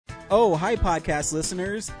Oh, hi, podcast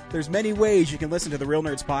listeners. There's many ways you can listen to the Real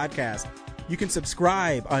Nerds Podcast. You can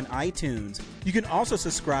subscribe on iTunes. You can also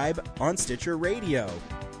subscribe on Stitcher Radio.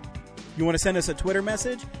 You want to send us a Twitter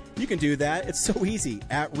message? You can do that. It's so easy,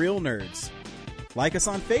 at Real Nerds. Like us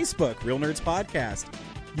on Facebook, Real Nerds Podcast.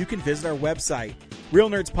 You can visit our website,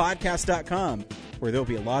 realnerdspodcast.com, where there'll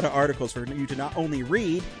be a lot of articles for you to not only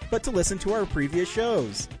read, but to listen to our previous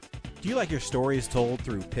shows. Do you like your stories told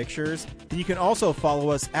through pictures? Then you can also follow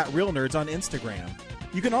us at Real Nerds on Instagram.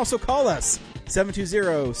 You can also call us,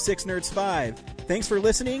 720-6nerds5. Thanks for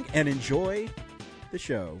listening and enjoy the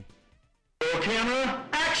show. Camera,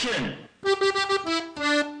 action! Well,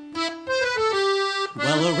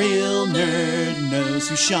 a real nerd knows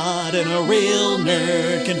who shot, and a real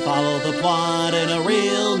nerd can follow the plot, and a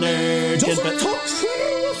real nerd can... talk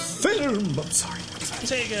film! I'm sorry.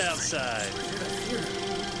 Take it outside.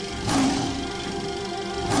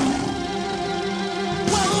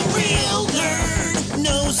 Well, a real nerd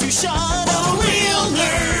knows who shot, and a real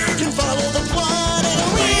nerd can follow the plot, and a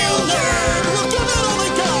real nerd will give it all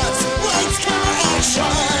they got. Lights, camera,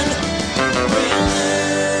 action! Real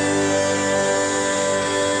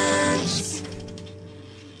nerds!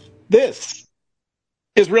 This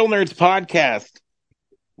is Real Nerds Podcast.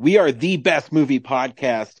 We are the best movie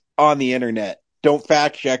podcast on the internet. Don't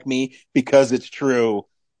fact check me because it's true.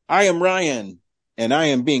 I am Ryan, and I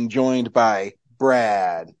am being joined by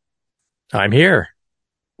Brad. I'm here.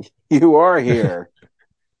 You are here.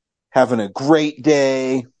 Having a great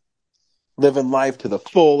day. Living life to the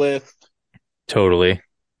fullest. Totally.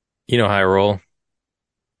 You know how I roll. I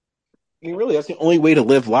mean, really, that's the only way to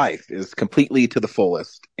live life, is completely to the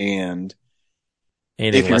fullest. And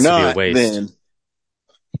Anything if you're less would not, be a waste.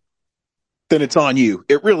 then it's on you.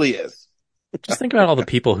 It really is. Just think about all the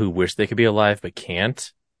people who wish they could be alive but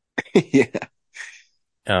can't. Yeah.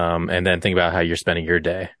 And then think about how you're spending your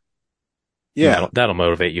day. Yeah. That'll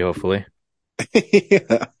motivate you, hopefully.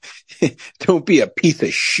 Yeah. Don't be a piece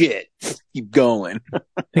of shit. Keep going. Think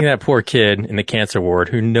of that poor kid in the cancer ward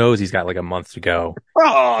who knows he's got like a month to go.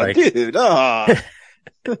 Oh, Like- dude. Oh.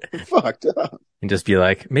 Fucked up. And just be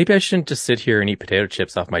like, maybe I shouldn't just sit here and eat potato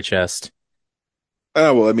chips off my chest.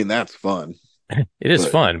 Oh, well, I mean, that's fun. It is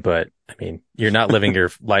But- fun, but I mean, you're not living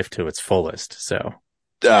your life to its fullest. So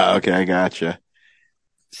Okay, I gotcha.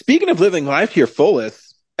 Speaking of living life to your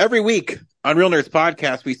fullest, every week on Real Nerds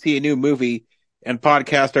Podcast, we see a new movie and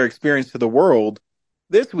podcast our experience to the world.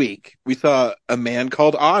 This week, we saw A Man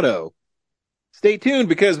Called Otto. Stay tuned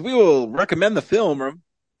because we will recommend the film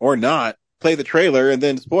or not, play the trailer and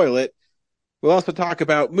then spoil it. We'll also talk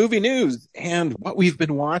about movie news and what we've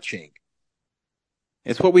been watching.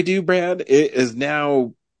 It's what we do, Brad. It is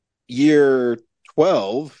now year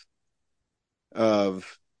 12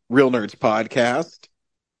 of Real Nerds Podcast.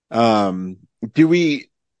 Do we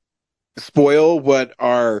spoil what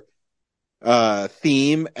our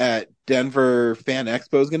theme at Denver Fan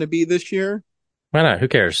Expo is going to be this year? why not? Who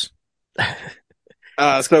cares? So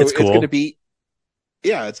it's it's cool. going to be,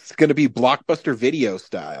 it's going to be Blockbuster Video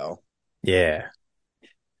style, Yeah.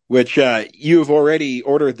 which you've already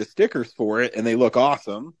ordered the stickers for it, and they look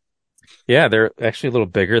awesome. Yeah, they're actually a little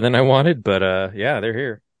bigger than I wanted, but yeah, they're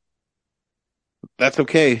here. That's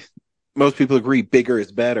okay. Most people agree bigger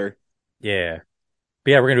is better. Yeah.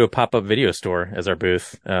 But yeah, we're going to do a pop-up video store as our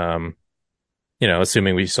booth.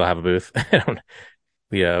 Assuming we still have a booth.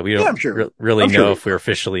 We don't I'm sure. really I'm know sure. if we're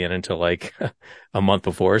officially in until like a month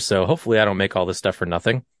before. So hopefully I don't make all this stuff for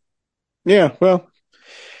nothing. Yeah, well,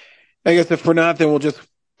 I guess if we're not, then we'll just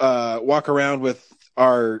walk around with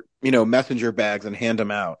our, messenger bags and hand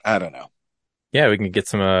them out. I don't know. Yeah, we can get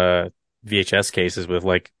some VHS cases with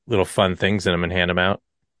like little fun things in them and hand them out.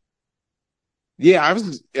 Yeah, I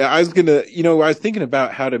was gonna, I was thinking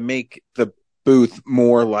about how to make the booth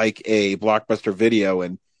more like a Blockbuster Video,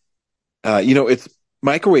 and it's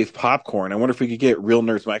microwave popcorn. I wonder if we could get Real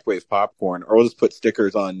Nerds microwave popcorn, or we'll just put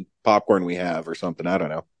stickers on popcorn we have or something. I don't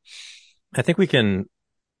know. I think we can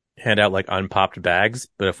hand out like unpopped bags,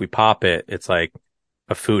 but if we pop it, it's like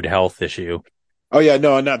a food health issue. Oh yeah,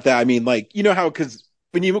 no, not that. I mean, like, because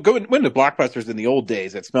when you went to Blockbusters in the old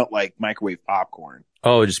days, it smelled like microwave popcorn.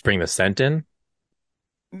 Oh, just bring the scent in?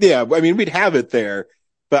 Yeah, I mean, we'd have it there,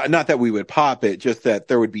 but not that we would pop it, just that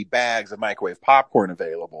there would be bags of microwave popcorn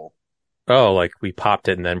available. Oh, like we popped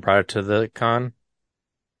it and then brought it to the con?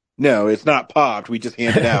 No, it's not popped. We just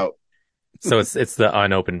hand it out. So it's the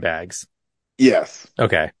unopened bags. Yes.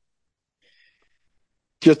 Okay.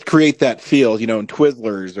 Just create that feel, in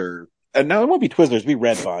Twizzlers no, it won't be Twizzlers, it'll be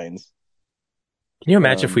Red Vines. Can you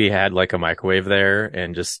imagine if we had like a microwave there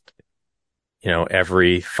and just,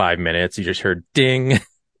 every 5 minutes you just heard ding,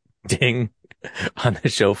 ding. on the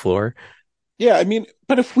show floor. Yeah, I mean,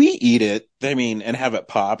 but if we eat it, I mean, and have it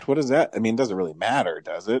popped, what is that? I mean, it doesn't really matter,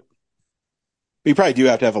 does it? We probably do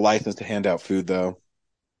have to have a license to hand out food, though.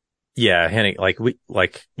 Yeah, handing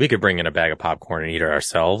we could bring in a bag of popcorn and eat it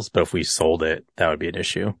ourselves, but if we sold it, that would be an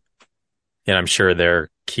issue. And I'm sure their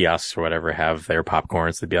kiosks or whatever have their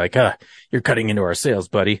popcorns. They'd be like, you're cutting into our sales,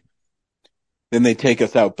 buddy. Then they take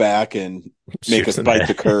us out back and make Shoot us some bite dead.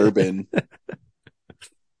 the curb and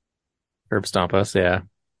Curb stomp us, yeah.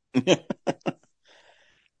 I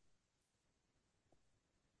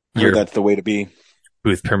Your heard that's the way to be.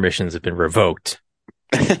 booth permissions have been revoked.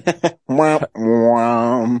 Womp,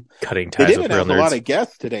 womp. Cutting They ties did with it real have a lot nerds. of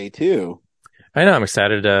guests today, too. I know, I'm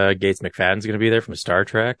excited. Gates McFadden's going to be there from Star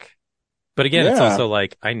Trek. But again, it's Yeah. also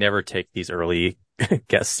like, I never take these early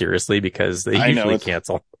guests seriously because they I know, usually it's-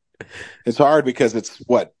 cancel. It's hard because it's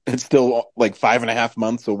still like 5.5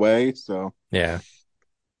 months away. So Yeah.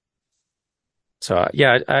 So,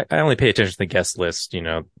 yeah, I only pay attention to the guest list,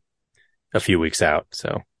 a few weeks out.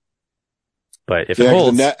 So, but if it Yeah, 'cause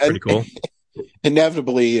holds, that- pretty cool.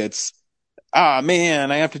 inevitably it's,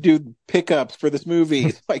 man, I have to do pickups for this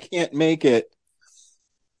movie. So I can't make it.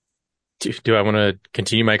 Do I want to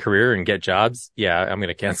continue my career and get jobs? Yeah, I'm going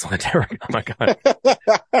to cancel it. Oh my God.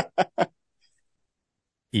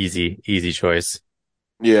 Easy choice.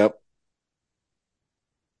 Yep.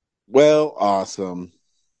 Well, awesome.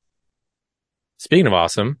 Speaking of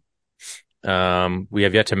awesome, we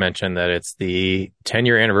have yet to mention that it's the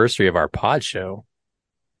 10-year anniversary of our pod show.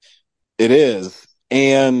 It is.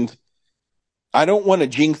 And I don't want to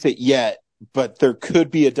jinx it yet, but there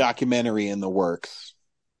could be a documentary in the works.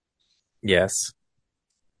 Yes.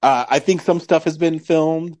 I think some stuff has been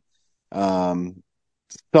filmed. Some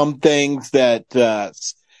things that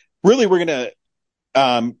really we're going to,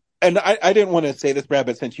 and I didn't want to say this, Brad,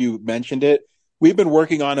 but since you mentioned it, we've been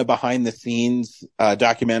working on a behind the scenes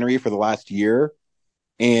documentary for the last year.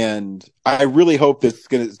 And I really hope this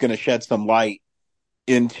is going to shed some light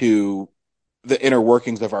into the inner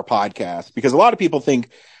workings of our podcast, because a lot of people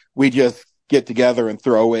think we just get together and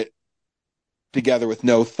throw it together with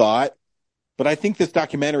no thought. But I think this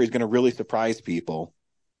documentary is going to really surprise people.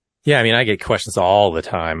 Yeah, I mean, I get questions all the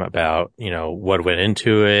time about, what went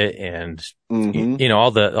into it and, Mhm.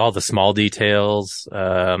 all the small details,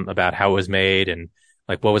 about how it was made and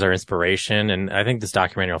like, what was our inspiration? And I think this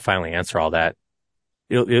documentary will finally answer all that.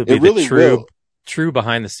 It'll be It really will. true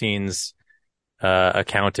behind the scenes,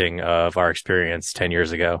 accounting of our experience 10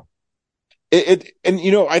 years ago.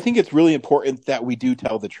 I think it's really important that we do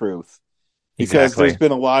tell the truth, because Exactly. there's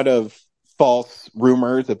been a lot of false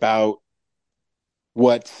rumors about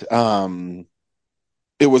what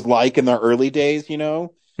it was like in the early days,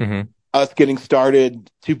 Mm-hmm. us getting started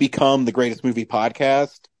to become the greatest movie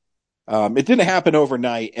podcast. It didn't happen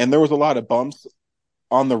overnight, and there was a lot of bumps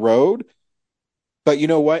on the road. But you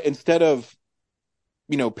know what? Instead of,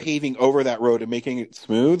 paving over that road and making it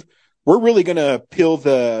smooth, we're really going to peel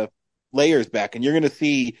the layers back, and you're going to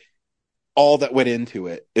see all that went into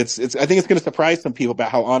it. I think it's going to surprise some people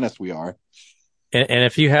about how honest we are. And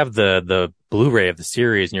if you have the Blu-ray of the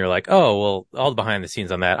series and you're like, oh, well, all the behind the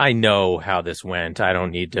scenes on that, I know how this went. I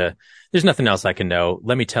don't need to, there's nothing else I can know.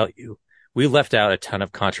 Let me tell you, we left out a ton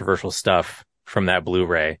of controversial stuff from that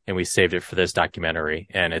Blu-ray and we saved it for this documentary.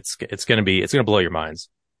 And it's going to blow your minds.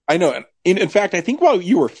 I know. In fact, I think while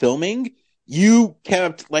you were filming, you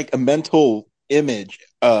kept like a mental image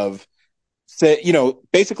of,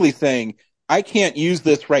 basically saying, I can't use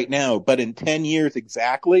this right now, but in 10 years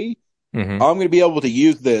exactly, Mm-hmm. I'm going to be able to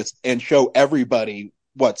use this and show everybody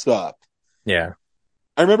what's up. Yeah.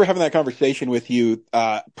 I remember having that conversation with you,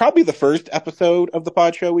 probably the first episode of the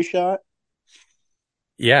pod show we shot.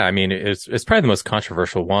 Yeah. I mean, it's probably the most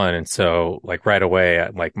controversial one. And so like right away,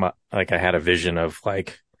 I had a vision of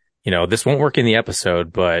like, this won't work in the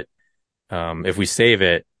episode, but, if we save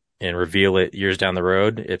it and reveal it years down the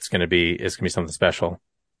road, it's going to be something special.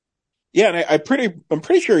 Yeah, and I'm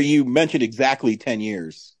pretty sure you mentioned exactly 10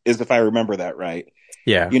 years, is if I remember that right.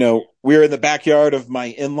 Yeah. We were in the backyard of my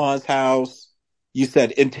in-laws' house. You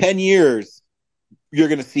said, in 10 years, you're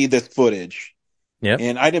going to see this footage. Yep.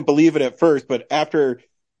 And I didn't believe it at first, but after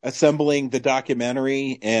assembling the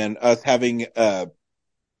documentary and us having a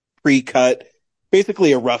pre-cut,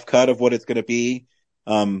 basically a rough cut of what it's going to be,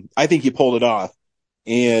 I think you pulled it off.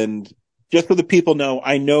 And just so the people know,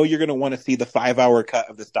 I know you're going to want to see the 5-hour cut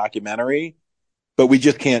of this documentary, but we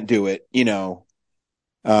just can't do it. We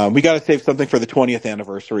got to save something for the 20th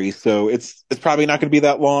anniversary. So it's probably not going to be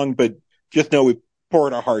that long, but just know we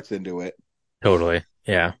poured our hearts into it. Totally.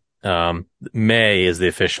 Yeah. May is the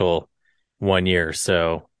official 1 year.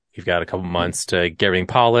 So you've got a couple months to get everything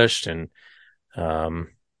polished and and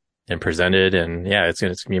presented, and yeah, it's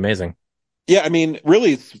gonna be amazing. Yeah, I mean,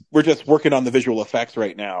 really, we're just working on the visual effects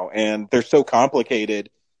right now, and they're so complicated,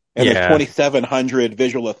 and there's Yeah. 2,700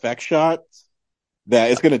 visual effects shots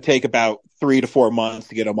that it's going to take about 3 to 4 months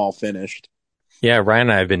to get them all finished. Yeah, Ryan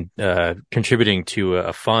and I have been contributing to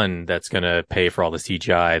a fund that's going to pay for all the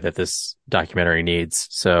CGI that this documentary needs.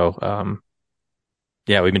 So,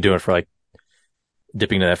 yeah, we've been doing it for like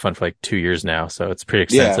dipping into that fund for like 2 years now. So it's pretty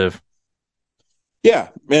extensive. Yeah,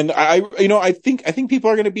 and I think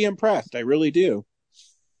people are going to be impressed. I really do.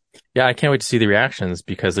 Yeah, I can't wait to see the reactions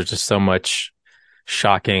because there's just so much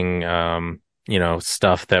shocking,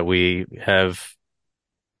 stuff that we have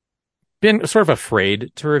been sort of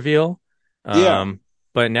afraid to reveal. Yeah.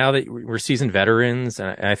 But now that we're seasoned veterans,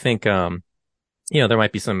 and I think, there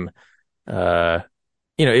might be some, it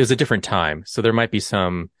was a different time. So there might be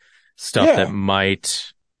some stuff Yeah. that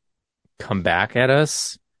might come back at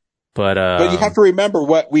us. But But you have to remember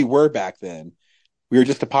what we were back then. We were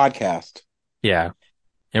just a podcast yeah.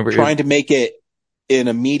 And we're trying to make it in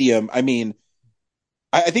a medium. I mean,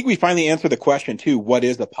 I think we finally answered the question too. What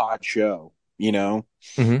is a pod show? You know?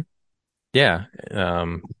 Mhm. Yeah.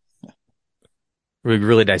 We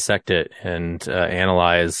really dissect it and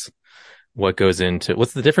analyze what goes into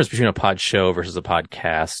what's the difference between a pod show versus a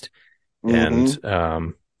podcast.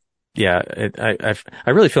 Mhm. And I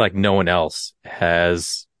really feel like no one else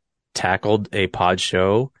has tackled a pod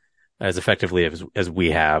show as effectively as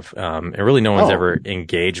we have. And really no one's ever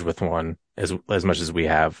engaged with one as much as we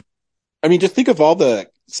have. I mean, just think of all the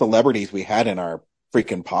celebrities we had in our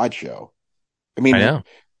freaking pod show. I mean, I know.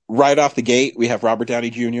 right off the gate, we have Robert Downey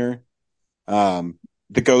Jr.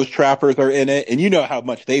 The Ghost Trappers are in it, and you know how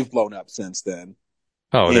much they've blown up since then.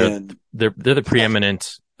 Oh, And they're the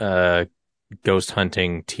preeminent ghost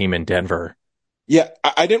hunting team in Denver. yeah,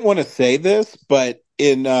 I didn't want to say this, but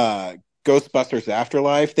in Ghostbusters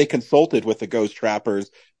Afterlife, they consulted with the Ghost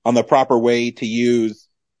Trappers on the proper way to use,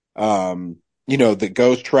 the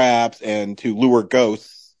ghost traps and to lure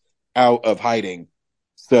ghosts out of hiding.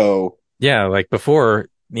 So Yeah, like before,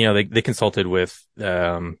 they consulted with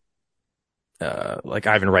like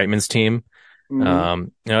Ivan Reitman's team.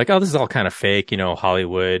 Like, oh, this is all kind of fake,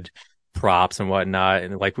 Hollywood props and whatnot.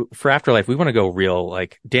 And like for Afterlife, we want to go real.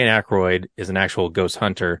 Like Dan Aykroyd is an actual ghost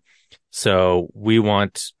hunter. So we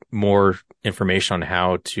want more information on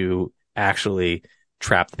how to actually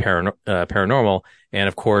trap the paranormal. And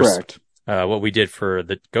of course, correct. What we did for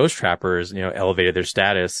the Ghost Trappers, elevated their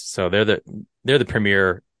status. So they're the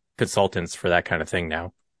premier consultants for that kind of thing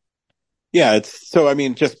now. Yeah,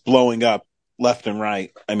 just blowing up left and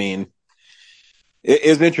right. I mean, it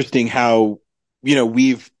is interesting how,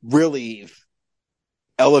 we've really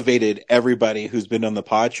elevated everybody who's been on the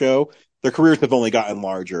pod show. Their careers have only gotten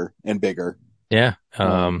larger and bigger. Yeah.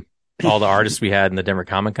 All the artists we had in the Denver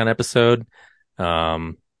Comic Con episode,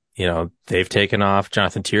 they've taken off.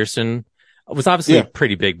 Jonathan Tiersten was obviously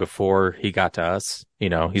pretty big before he got to us.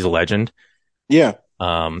 He's a legend. Yeah.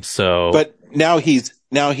 But now he's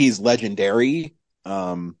legendary.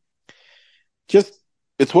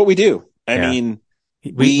 It's what we do. I mean,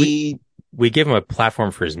 we gave him a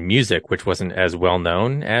platform for his music, which wasn't as well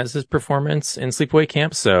known as his performance in Sleepaway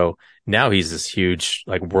Camp. So now he's this huge,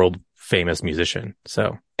 like, world famous musician.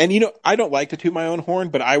 So, and I don't like to toot my own horn,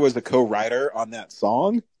 but I was a co-writer on that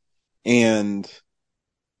song, and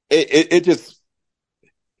it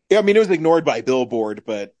was ignored by Billboard,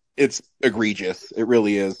 but it's egregious. It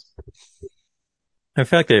really is. I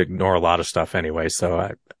feel like they ignore a lot of stuff anyway. So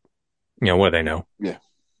what do they know?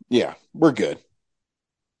 Yeah, we're good.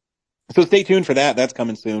 So stay tuned for that. That's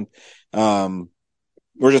coming soon.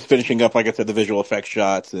 We're just finishing up, like I said, the visual effects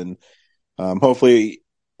shots, and hopefully,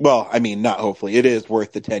 not hopefully, it is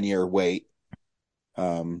worth the 10-year wait.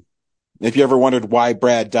 If you ever wondered why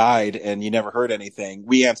Brad died and you never heard anything,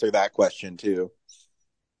 we answer that question too.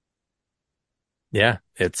 Yeah,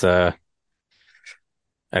 it's I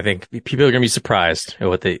think people are going to be surprised at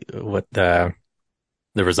what the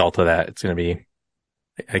result of that. It's going to be.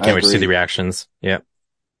 I can't wait to see the reactions. Yeah.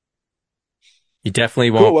 You definitely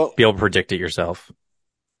won't be able to predict it yourself.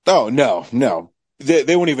 Oh, no.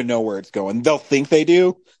 They won't even know where it's going. They'll think they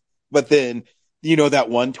do, but then, that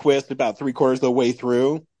one twist about 3/4 of the way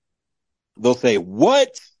through, they'll say,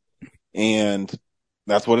 what? And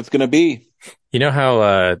that's what it's going to be. You know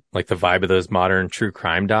how, like the vibe of those modern true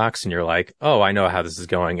crime docs, and you're like, oh, I know how this is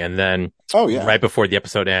going. And then right before the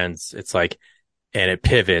episode ends, it's like, and it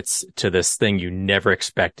pivots to this thing you never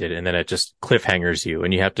expected, and then it just cliffhangers you,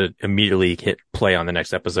 and you have to immediately hit play on the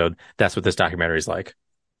next episode. That's what this documentary is like.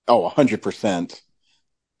 Oh, 100%.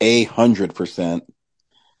 100%.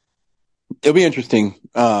 It'll be interesting.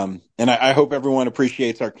 And And I hope everyone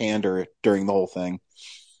appreciates our candor during the whole thing.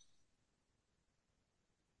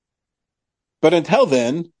 But until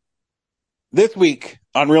then, this week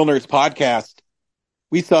on Real Nerds Podcast,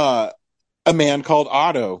 we saw A Man Called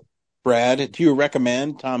Otto. Brad, do you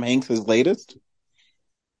recommend Tom Hanks' latest?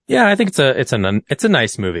 Yeah, I think it's a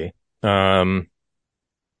nice movie. I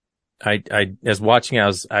as watching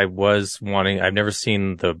I was wanting, I've never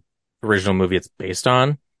seen the original movie it's based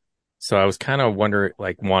on. So I was kind of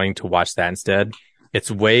wanting to watch that instead. It's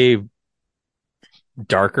way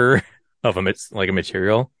darker of a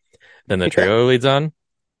material than the trailer leads on.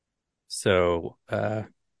 So,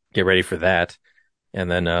 get ready for that. And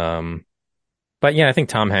then, but yeah, I think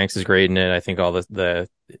Tom Hanks is great in it. I think all the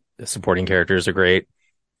supporting characters are great.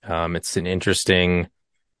 It's an interesting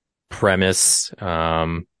premise.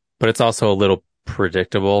 But it's also a little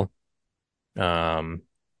predictable.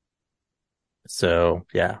 So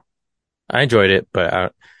yeah, I enjoyed it,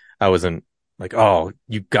 but I wasn't like, oh,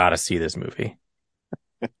 you gotta see this movie.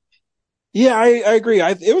 Yeah, I agree.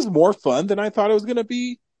 It was more fun than I thought it was going to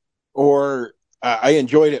be, or I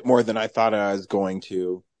enjoyed it more than I thought I was going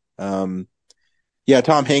to. Yeah,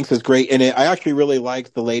 Tom Hanks is great in it. I actually really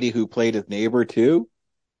liked the lady who played his neighbor too,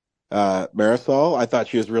 Marisol. I thought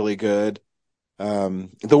she was really good.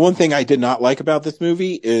 The one thing I did not like about this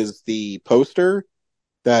movie is the poster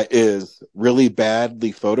that is really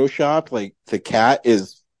badly photoshopped. Like the cat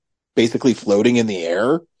is basically floating in the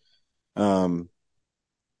air.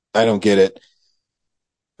 I don't get it.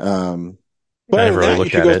 But I never really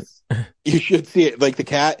looked at it. You should see it. Like the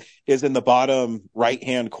cat is in the bottom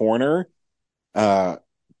right-hand corner,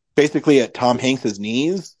 basically at Tom Hanks's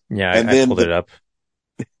knees. Yeah, and I pulled it up.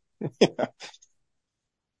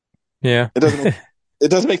 Yeah. It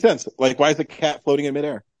doesn't make sense. Like, why is the cat floating in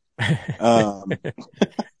midair?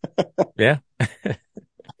 Yeah.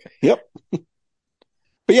 Yep.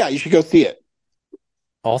 But yeah, you should go see it.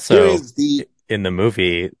 Also, in the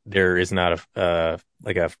movie, there is not a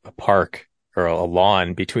park or a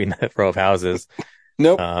lawn between the row of houses.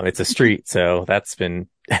 Nope. It's a street, so that's been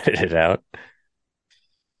edited out.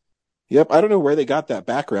 Yep. I don't know where they got that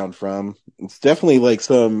background from. It's definitely like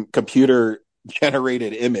some computer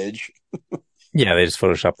generated image. Yeah, they just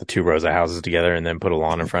photoshopped the two rows of houses together and then put a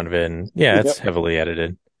lawn in front of it. And yeah, it's heavily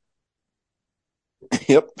edited.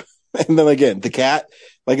 Yep. And then again, the cat,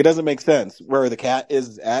 like it doesn't make sense where the cat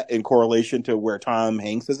is at in correlation to where Tom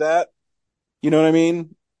Hanks is at. You know what I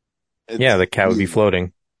mean? Yeah, the cat would be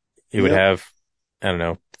floating. He would have, I don't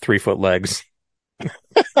know, 3-foot legs.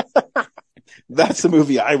 That's the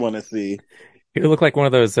movie I want to see. He would look like one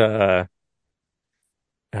of those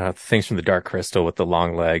things from the Dark Crystal with the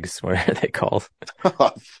long legs. What are they called?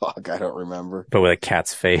 Oh, fuck, I don't remember. But with a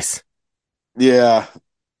cat's face. Yeah.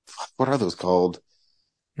 What are those called?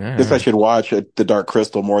 I guess I should watch The Dark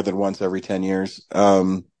Crystal more than once every 10 years.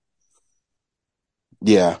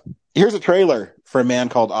 Yeah. Here's a trailer for A Man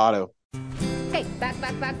Called Otto. Hey, back.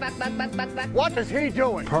 What is he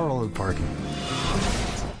doing? Parallel parking.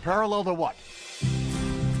 Parallel to what?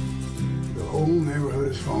 The whole neighborhood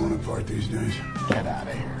is falling apart these days. Get out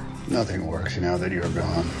of here. Nothing works now that you're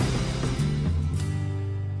gone.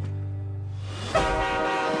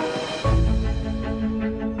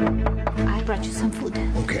 I brought you some food.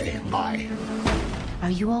 Okay, bye. Are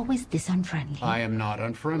you always this unfriendly? I am not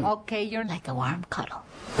unfriendly. Okay, you're like a warm cuddle.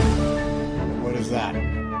 What is that?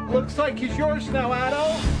 Looks like he's yours now,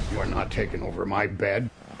 Otto. You're not taking over my bed.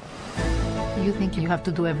 You think you have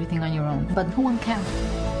to do everything on your own, but no one can.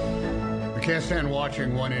 I can't stand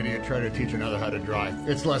watching one idiot try to teach another how to drive.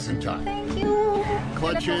 It's lesson time. Thank you.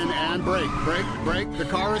 Clutch in and brake. Brake. The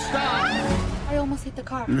car is stopped. I almost hit the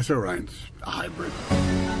car. It's all right. It's a hybrid.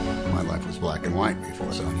 My life was black and white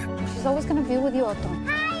before Sonia. She's always gonna be with you, Otto.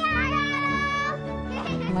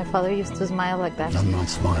 My father used to smile like that. I'm not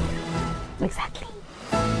smiling. Exactly.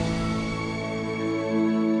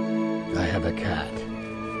 I have a cat.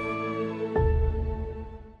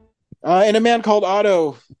 In A Man Called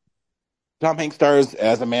Otto, Tom Hanks stars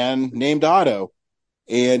as a man named Otto,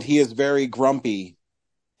 and he is very grumpy.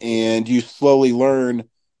 And you slowly learn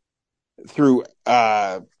through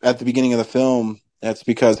at the beginning of the film that's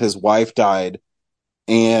because his wife died,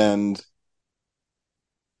 and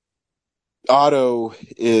Otto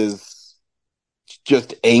is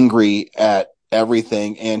just angry at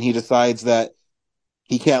everything, and he decides that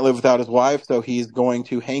he can't live without his wife, so he's going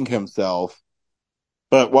to hang himself.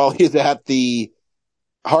 But while he's at the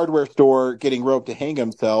hardware store getting roped to hang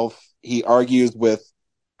himself, he argues with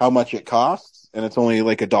how much it costs, and it's only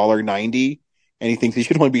like $1.90, and he thinks he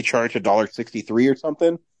should only be charged $1.63 or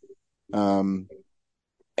something.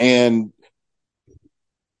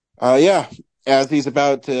 Yeah, as he's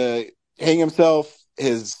about to hang himself,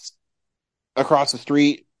 across the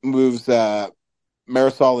street moves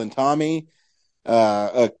Marisol and Tommy,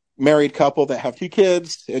 a married couple that have 2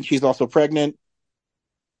 kids, and she's also pregnant.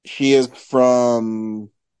 She is from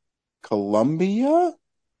Colombia,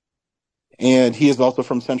 and he is also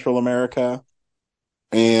from Central America.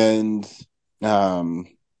 And so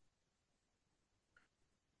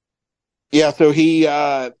he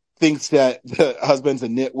thinks that the husband's a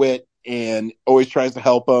nitwit and always tries to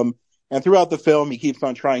help him. And throughout the film, he keeps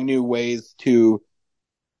on trying new ways to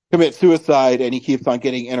commit suicide, and he keeps on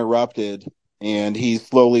getting interrupted. And he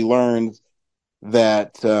slowly learns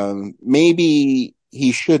that maybe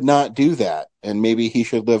he should not do that, and maybe he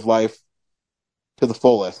should live life to the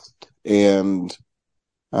fullest. And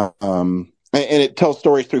it tells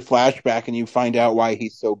stories through flashback, and you find out why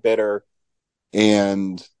he's so bitter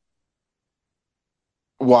and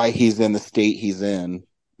why he's in the state he's in.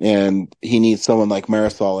 And he needs someone like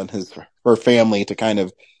Marisol and her family to kind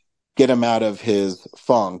of get him out of his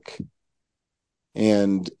funk.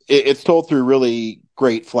 And it's told through really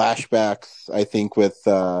great flashbacks, I think, with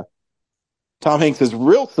Tom Hanks'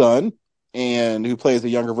 real son, and who plays a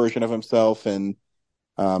younger version of himself, and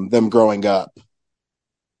them growing up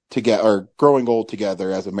together, or growing old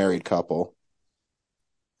together as a married couple.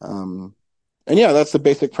 And yeah, that's the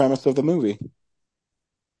basic premise of the movie.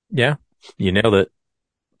 Yeah, you nailed it.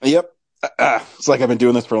 Yep. It's like I've been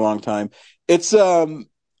doing this for a long time. It's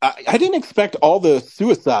I didn't expect all the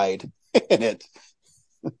suicide in it.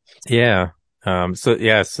 Yeah.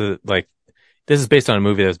 So like this is based on a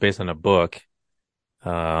movie that was based on a book.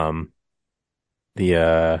 By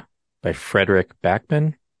Fredrik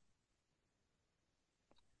Backman.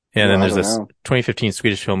 And then there's this 2015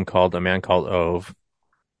 Swedish film called A Man Called Ove.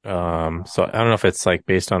 So I don't know if it's like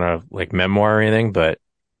based on a like memoir or anything, but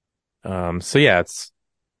so yeah,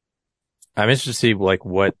 I'm interested to see like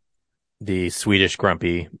what the Swedish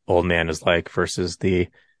grumpy old man is like versus the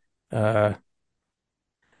I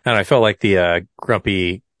don't know, I felt like the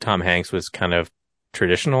grumpy Tom Hanks was kind of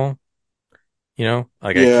traditional,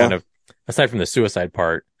 like I kind of, aside from the suicide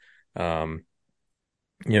part, he's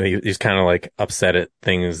kind of like upset at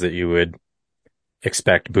things that you would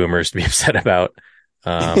expect boomers to be upset about.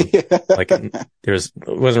 Like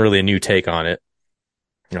wasn't really a new take on it.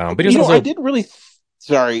 But he was also, I did really,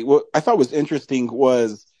 what I thought was interesting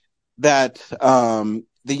was that the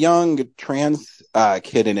young trans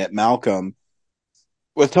kid in it, Malcolm,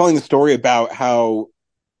 was telling the story about how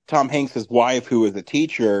Tom Hanks' wife, who was a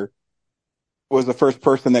teacher, was the first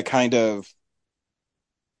person that kind of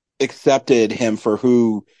accepted him for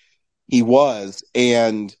who he was.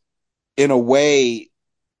 And in a way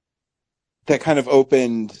that kind of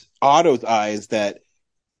opened Otto's eyes that,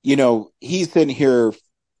 he's sitting here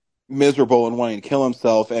miserable and wanting to kill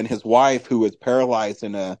himself, and his wife, who was paralyzed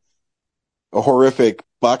in a horrific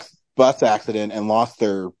bus accident and lost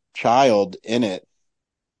their child in it,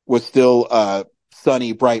 was still a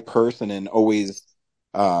sunny, bright person and always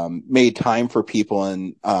made time for people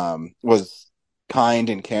and was kind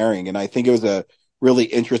and caring. And I think it was a really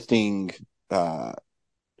interesting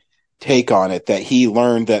take on it, that he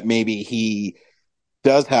learned that maybe he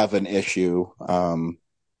does have an issue,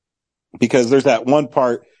 because there's that one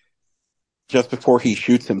part just before he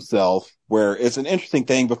shoots himself where it's an interesting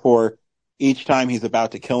thing. Before each time he's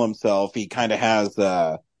about to kill himself, he kind of has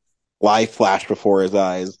a life flash before his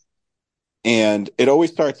eyes. And it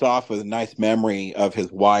always starts off with a nice memory of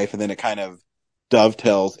his wife, and then it kind of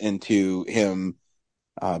dovetails into him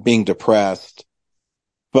being depressed.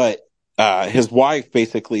 But his wife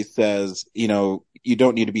basically says, you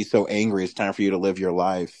don't need to be so angry. It's time for you to live your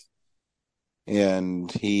life.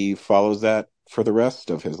 And he follows that for the rest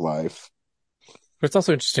of his life. But it's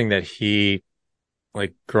also interesting that he,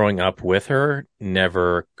 like, growing up with her,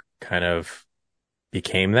 never kind of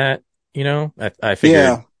became that, I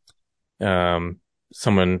figured,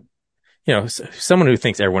 someone who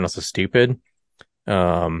thinks everyone else is stupid,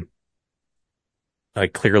 like,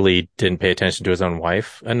 clearly didn't pay attention to his own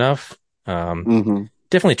wife enough.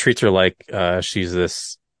 Definitely treats her like, she's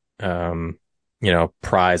this,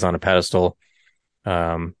 prize on a pedestal,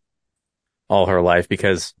 all her life,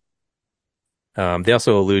 because, they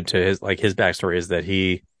also allude to his backstory is that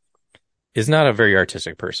he is not a very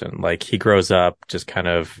artistic person. Like, he grows up just kind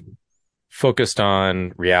of focused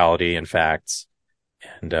on reality and facts,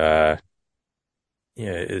 and,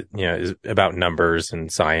 is about numbers and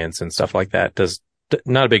science and stuff like that.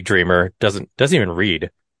 Not a big dreamer, doesn't even read,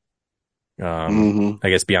 I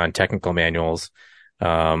guess, beyond technical manuals.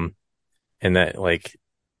 And that,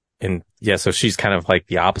 so she's kind of like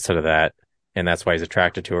the opposite of that. And that's why he's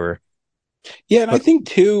attracted to her. Yeah, and I But think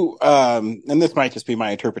too, and this might just be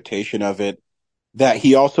my interpretation of it, that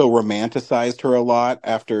he also romanticized her a lot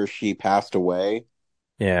after she passed away,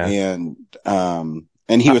 yeah, and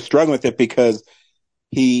he was struggling with it because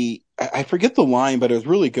I forget the line, but it was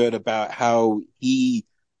really good about how he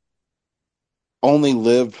only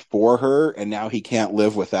lived for her and now he can't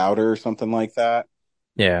live without her, or something like that.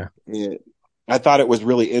 yeah, I thought it was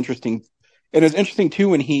really interesting. And it was interesting too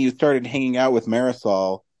when he started hanging out with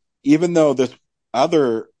Marisol, even though this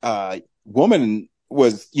other woman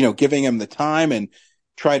was, giving him the time and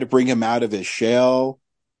tried to bring him out of his shell.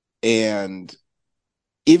 And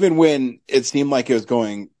even when it seemed like it was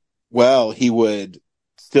going well, he would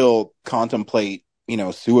still contemplate,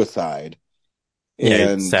 suicide. yeah. He'd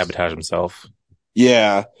And sabotage himself.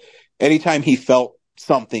 yeah, anytime he felt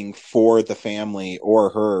something for the family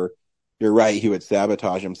or her, you're right, he would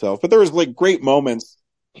sabotage himself. But there was like great moments,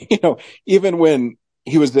 even when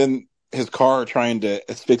he was in his car trying to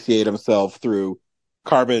asphyxiate himself through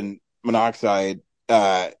carbon monoxide,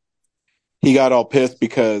 he got all pissed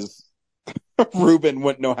because Ruben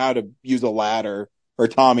wouldn't know how to use a ladder, or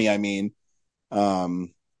Tommy, I mean.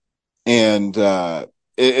 And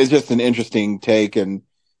it's just an interesting take. And,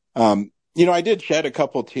 I did shed a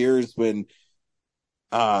couple tears when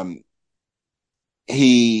um,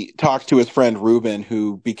 he talks to his friend Ruben,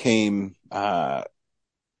 who became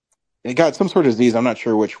he got some sort of disease. I'm not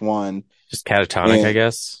sure which one. Just catatonic, I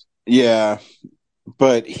guess. Yeah,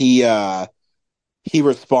 but he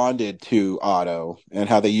responded to Otto and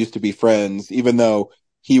how they used to be friends, even though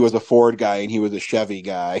he was a Ford guy and he was a Chevy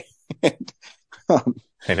guy. And,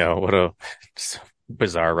 I know, what a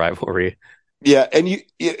bizarre rivalry. yeah, and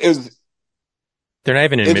it was They're not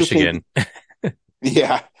even in interesting. Michigan.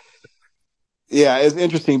 Yeah, yeah, it's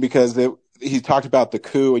interesting because he talked about the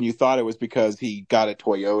coup, and you thought it was because he got a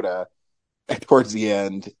Toyota towards the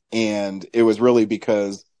end, and it was really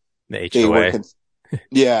because The they were,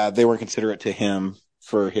 HOA. they weren't considerate to him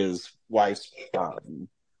for his wife's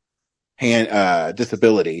hand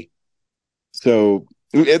disability. So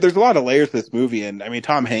there's a lot of layers to this movie, and I mean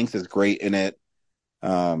Tom Hanks is great in it.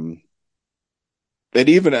 And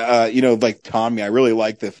even like Tommy, I really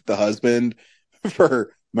like the husband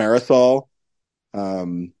for Marisol.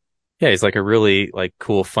 Yeah, he's like a really like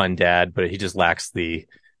cool, fun dad, but he just lacks the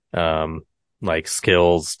like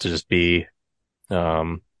skills to just be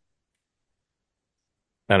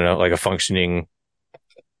I don't know, like a functioning,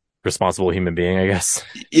 responsible human being, I guess.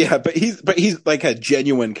 Yeah, but he's like a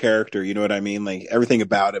genuine character. You know what I mean? Like everything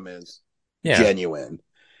about him is Yeah, genuine.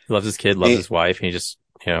 he loves his kid, loves And, his wife, and he just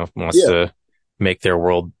wants yeah, to make their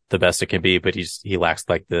world the best it can be, but he lacks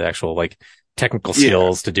like the actual like technical yeah,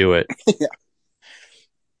 skills to do it. yeah.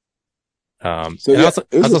 So And yeah,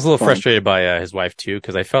 I was a little fun. frustrated by his wife too,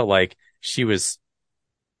 because I felt like she was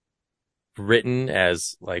written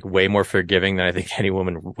as like way more forgiving than I think any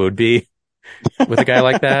woman would be with a guy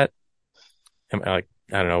like that. I'm like,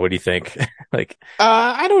 I don't know. What do you think? Like,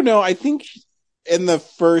 I don't know. I think in the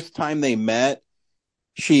first time they met,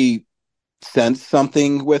 she sensed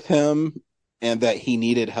something with him and that he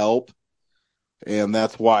needed help, and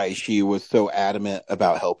that's why she was so adamant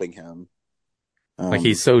about helping him. like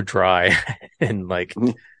he's so dry and like,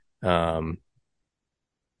 um,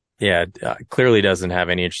 yeah, clearly doesn't have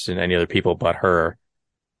any interest in any other people but her,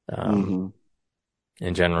 mhm.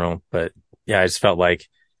 in general. But yeah, I just felt like,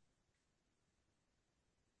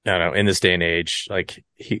 I don't know, in this day and age, like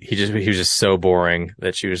he was just so boring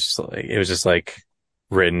that she was just like, it was just like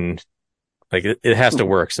written, like it has to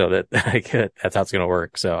work so that like that's how it's going to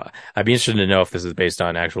work. So I'd be interested to know if this is based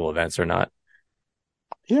on actual events or not.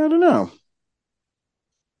 Yeah, I don't know,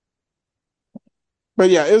 but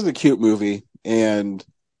yeah, it was a cute movie, and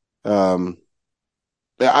um,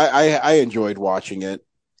 I enjoyed watching it.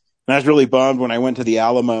 And I was really bummed when I went to the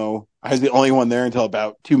Alamo. I was the only one there until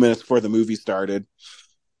about 2 minutes before the movie started.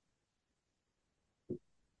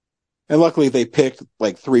 And luckily they picked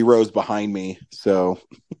like 3 rows behind me. So,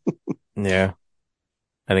 Yeah.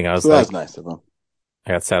 I think I was that like, was nice of them.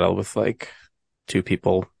 I got saddled with like 2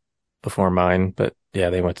 people before mine, but yeah,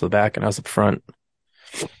 they went to the back and I was up front.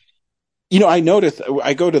 I noticed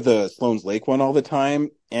I go to the Sloan's Lake one all the time,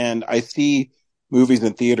 and I see movies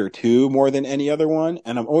in theater 2 more than any other one.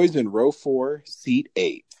 And I'm always in row 4, seat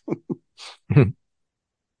 8.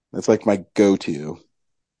 That's like my go-to.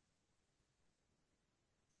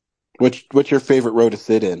 What's your favorite row to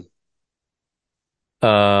sit in?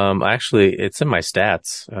 Actually, it's in my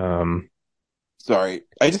stats. Sorry.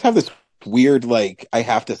 I just have this weird, like, I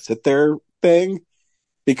have to sit there thing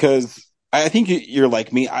because I think you're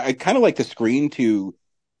like me. I kind of like the screen to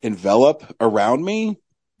envelop around me.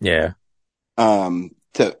 Yeah.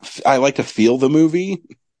 I like to feel the movie.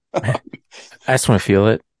 I just want to feel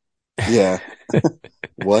it. Yeah.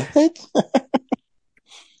 What?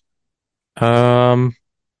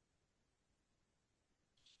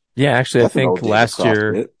 Yeah, actually, That's an old David Cross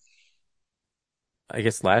bit. I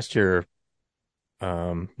guess last year,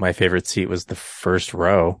 my favorite seat was the first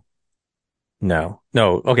row. No.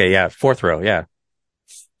 Okay. Yeah. Fourth row. Yeah.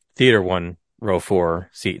 Theater 1, row 4,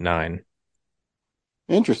 seat 9.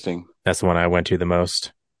 Interesting. That's the one I went to the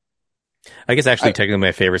most. I guess actually technically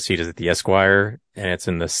my favorite seat is at the Esquire, and it's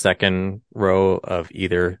in the second row of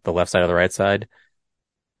either the left side or the right side.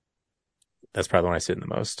 That's probably the one I sit in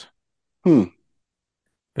the most. But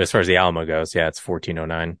as far as the Alamo goes, yeah, it's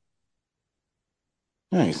 1409.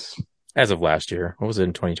 Nice. As of last year. What was it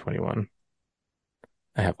in 2021?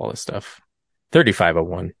 I have all this stuff.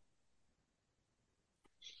 3501.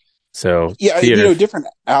 So yeah, theater... different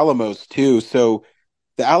Alamos too. So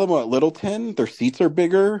the Alamo at Littleton, their seats are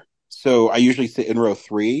bigger. So I usually sit in row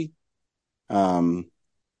 3,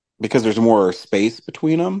 because there's more space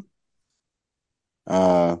between them.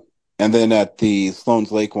 And then at the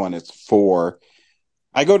Sloan's Lake one, it's 4.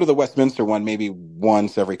 I go to the Westminster one maybe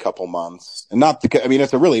once every couple months, and not because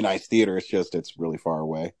it's a really nice theater. It's just it's really far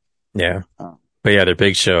away. Yeah, but yeah, their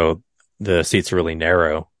big show, the seats are really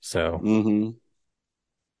narrow, so you're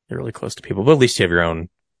really close to people. But at least you have your own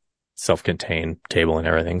self-contained table and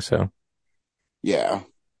everything. So yeah,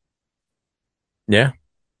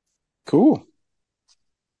 cool.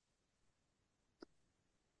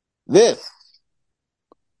 This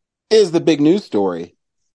is the big news story.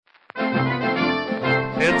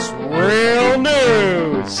 It's real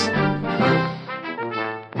news.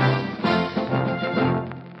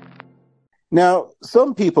 Now,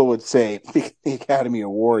 some people would say the Academy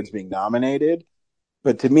Awards being nominated,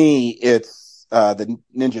 but to me, it's the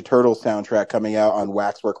Ninja Turtles soundtrack coming out on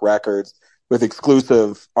Waxwork Records with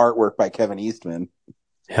exclusive artwork by Kevin Eastman.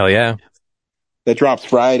 Hell yeah. That drops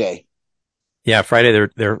Friday. Yeah, Friday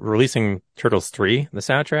they're releasing Turtles 3, the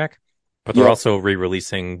soundtrack, but they're also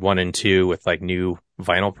re-releasing 1 and 2 with like new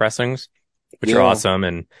vinyl pressings, which are awesome,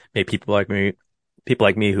 and made people like me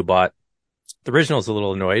who bought the originals a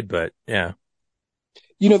little annoyed, but yeah.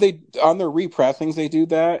 They on their repressings they do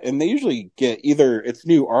that, and they usually get either it's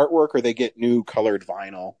new artwork or they get new colored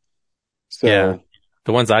vinyl. So yeah,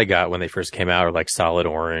 the ones I got when they first came out are like solid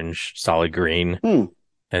orange, solid green.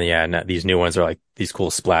 And yeah, these new ones are like these cool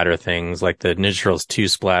splatter things. Like the Ninja Turtles 2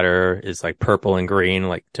 splatter is like purple and green,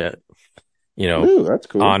 like to, that's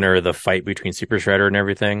cool. Honor the fight between Super Shredder and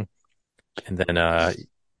everything. And then,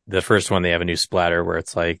 the first one, they have a new splatter where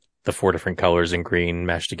it's like the 4 different colors in green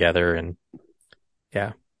meshed together. And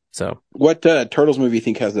yeah, so. What, Turtles movie you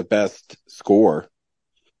think has the best score?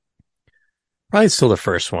 Probably still the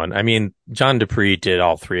first one. I mean, John Dupree did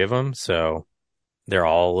all 3 of them, so they're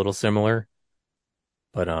all a little similar.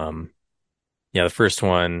 But, yeah, the first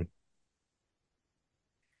one,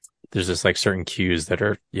 there's just like certain cues that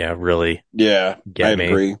are, really get me.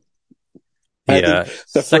 Agree. The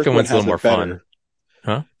second one's a little more fun.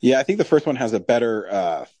 Huh? Yeah, I think the first one has a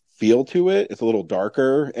better, feel to it. It's a little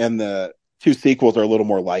darker, and the 2 sequels are a little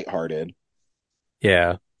more lighthearted.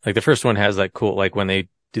 Yeah. Like the first one has like cool, like when they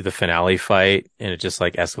do the finale fight and it just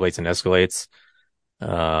like escalates and escalates.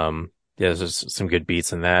 There's just some good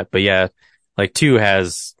beats in that, but yeah. Like 2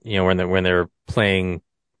 has, when they're playing,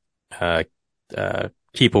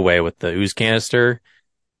 keep away with the ooze canister,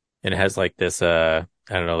 and it has like this, I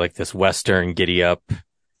don't know, like this Western giddy up,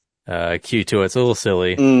 cue to it. It's a little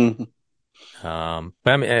silly. But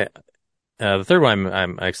I mean, the third one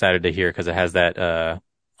I'm excited to hear because it has that,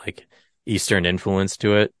 like Eastern influence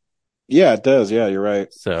to it. Yeah, it does. Yeah, you're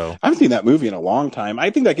right. So I haven't seen that movie in a long time. I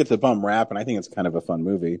think that gets a bum rap, and I think it's kind of a fun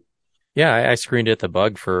movie. Yeah, I screened it at the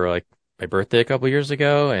Bug for like my birthday a couple years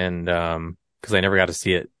ago, and because I never got to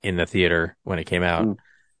see it in the theater when it came out.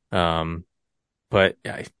 But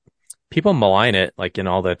people malign it, like in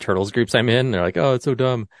all the Turtles groups I'm in. They're like, "Oh, it's so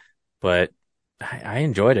dumb," but I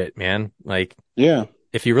enjoyed it, man. Like, yeah,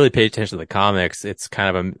 if you really pay attention to the comics, it's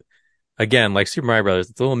kind of again like Super Mario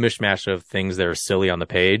Brothers. It's a little mishmash of things that are silly on the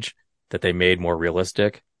page that they made more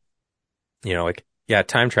realistic. Like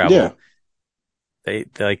time travel. Yeah. They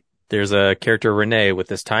like. There's a character, Renee, with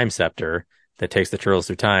this time scepter that takes the turtles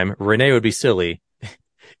through time. Renee would be silly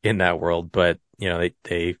in that world, but,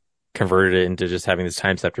 they converted it into just having this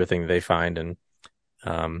time scepter thing that they find. And,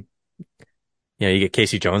 you get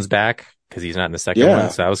Casey Jones back because he's not in the second one.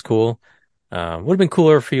 So that was cool. Would have been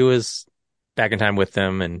cooler if he was back in time with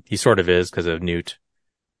them, and he sort of is because of Newt.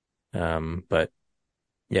 But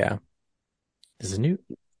yeah. Is it Newt?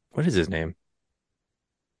 What is his name?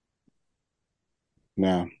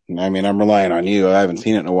 No, I mean, I'm relying on you. I haven't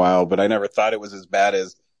seen it in a while, but I never thought it was as bad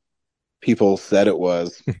as people said it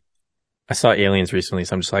was. I saw Aliens recently,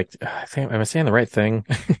 so I'm just like, am I saying the right thing?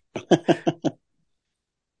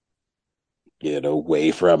 Get away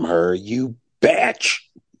from her, you bitch.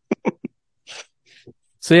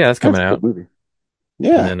 So yeah, that's coming That's a out. good movie.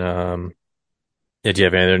 Yeah. And then, yeah, do you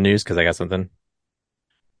have any other news? Because I got something.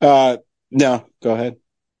 No, go ahead.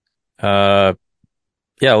 Yeah,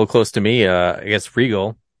 a little close to me. I guess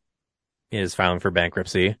Regal is filing for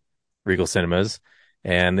bankruptcy, Regal Cinemas,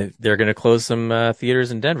 and they're going to close some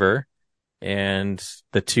theaters in Denver. And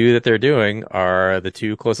the two that they're doing are the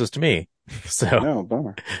two closest to me. So No,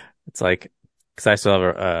 bummer. it's like, because I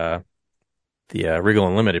still have the Regal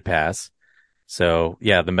Unlimited pass. So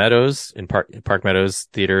yeah, the Meadows in Park Meadows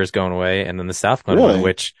Theater is going away, and then the South Glen one,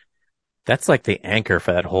 which that's like the anchor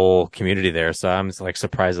for that whole community there. So I'm like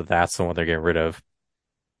surprised that that's the one they're getting rid of.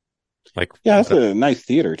 Like, yeah, that's a nice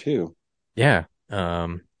theater too. Yeah,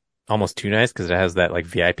 almost too nice because it has that like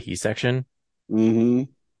VIP section.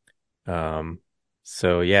 Mm-hmm.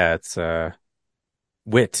 So yeah, it's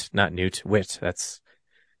Wit, not Newt, Wit. That's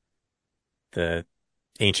the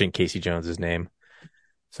ancient Casey Jones's name.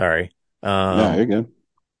 Sorry. No, you're good.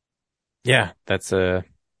 Yeah, that's so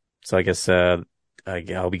I guess I'll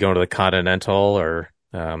be going to the Continental or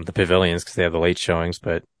the Pavilions because they have the late showings,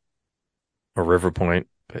 or River Point.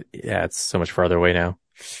 But yeah, it's so much farther away now.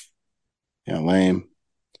 Yeah, lame.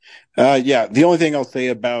 Yeah, the only thing I'll say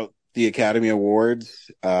about the Academy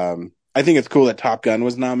Awards, I think it's cool that Top Gun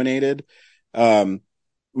was nominated.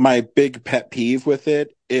 My big pet peeve with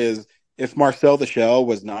it is if Marcel the Shell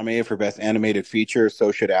was nominated for Best Animated Feature,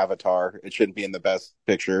 so should Avatar. It shouldn't be in the Best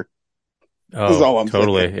Picture. Oh, That's all I'm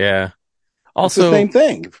totally. saying. Yeah. Also, Also, it's the same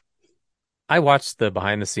thing. I watched the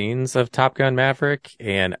behind the scenes of Top Gun Maverick,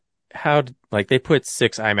 and like they put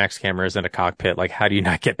 6 IMAX cameras in a cockpit. Like, how do you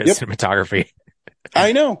not get best cinematography?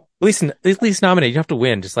 I know. At least nominate. You don't have to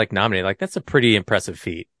win, just like nominate. Like, that's a pretty impressive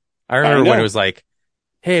feat. I remember when it was like,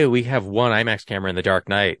 hey, we have one IMAX camera in The Dark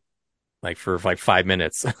Knight, like for like 5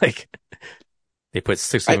 minutes. Like, they put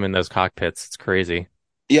 6 of them in those cockpits. It's crazy.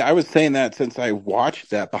 Yeah, I was saying that since I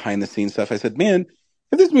watched that behind the scenes stuff. I said, man,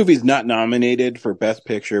 if this movie's not nominated for Best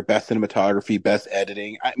Picture, Best Cinematography, Best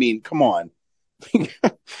Editing, I mean, come on.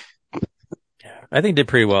 I think did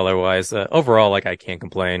pretty well otherwise. Overall, like, I can't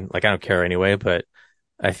complain. Like, I don't care anyway, but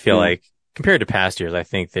I feel like compared to past years, I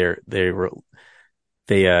think they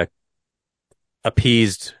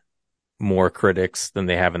appeased more critics than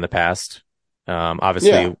they have in the past.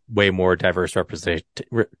 Obviously way more diverse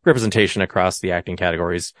representation across the acting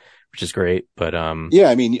categories, which is great. But, yeah,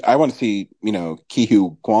 I mean, I want to see, Ke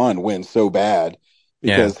Huy Quan win so bad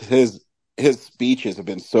because his speeches have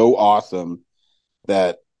been so awesome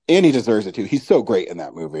and he deserves it too. He's so great in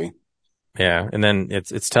that movie. Yeah. And then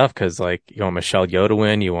it's tough because like you want Michelle Yeoh to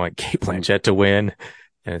win, you want Cate Blanchett to win.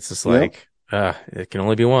 And it's just like, it can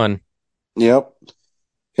only be one. Yep.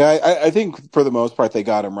 Yeah. I think for the most part, they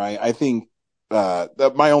got him right. I think,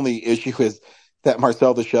 that my only issue is that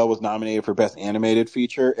Marcel the Shell was nominated for Best Animated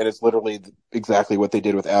Feature, and it's literally exactly what they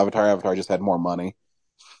did with Avatar. Avatar just had more money.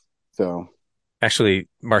 So actually,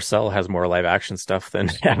 Marcel has more live action stuff than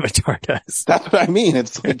Avatar does. That's what I mean.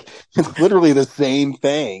 It's like it's literally the same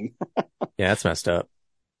thing. Yeah, that's messed up.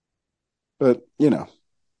 But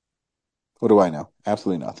what do I know?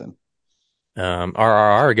 Absolutely nothing.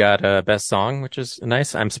 RRR got Best Song, which is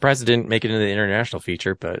nice. I'm surprised it didn't make it into the international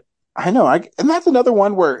feature, but I know. And that's another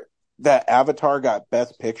one where that Avatar got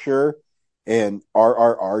Best Picture and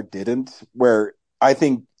RRR didn't, where I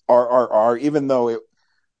think RRR, even though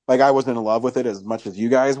I wasn't in love with it as much as you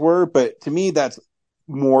guys were, but to me, that's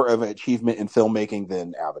more of an achievement in filmmaking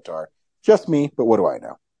than Avatar. Just me, but what do I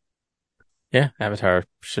know? Yeah, Avatar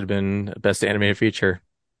should have been Best Animated Feature.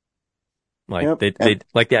 Like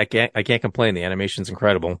I can't complain. The animation's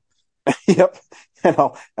incredible. Yep. And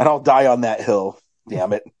I'll die on that hill.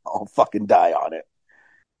 Damn it. I'll fucking die on it.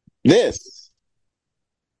 This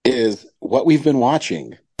is what we've been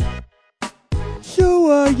watching.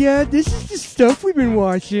 So, this is the stuff we've been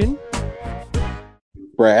watching.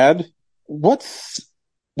 Brad, what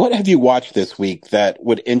have you watched this week that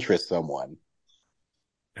would interest someone?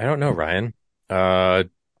 I don't know, Ryan. Are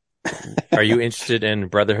you interested in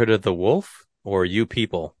Brotherhood of the Wolf or You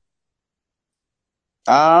People?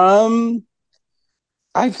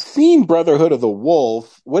 I've seen Brotherhood of the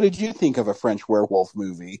Wolf. What did you think of a French werewolf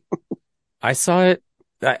movie? I saw it.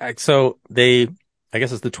 I guess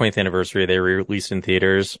it's the 20th anniversary. They re-released in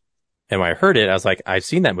theaters. And when I heard it, I was like, I've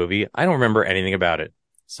seen that movie. I don't remember anything about it.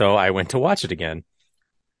 So I went to watch it again.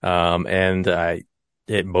 And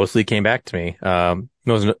it mostly came back to me.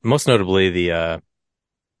 Most notably the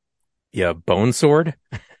bone sword.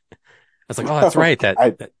 I was like, oh, that's right.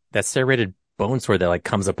 I- That serrated bone sword that like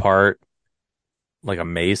comes apart like a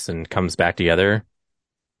mace and comes back together.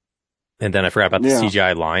 And then I forgot about the Yeah.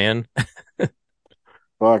 CGI lion.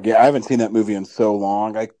 Fuck yeah, I haven't seen that movie in so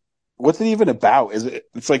long. What's it even about?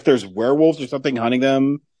 It's like there's werewolves or something hunting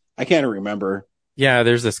them? I can't remember. Yeah,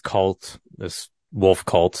 there's this cult, this wolf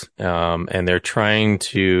cult, and they're trying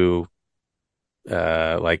to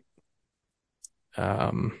like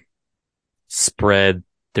spread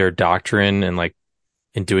their doctrine and like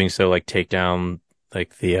in doing so like take down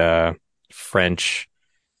like the French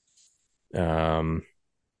God,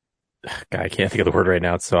 I can't think of the word right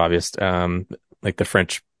now, it's so obvious. Like the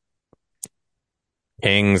French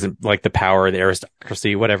kings, like the power, the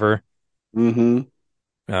aristocracy, whatever. Mm-hmm.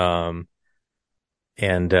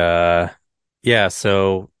 And yeah,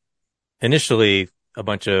 so initially a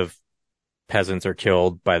bunch of peasants are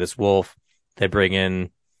killed by this wolf. They bring in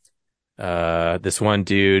this one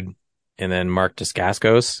dude, and then Mark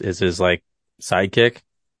Dacascos is his like sidekick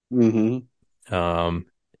Mm-hmm.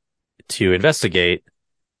 to investigate.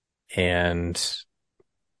 And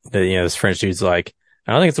this French dude's like,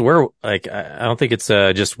 I don't think it's a werewolf. Like, I don't think it's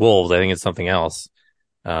just wolves. I think it's something else.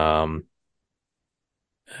 So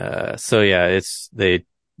yeah, they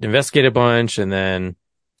investigate a bunch, and then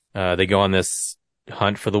they go on this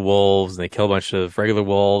hunt for the wolves, and they kill a bunch of regular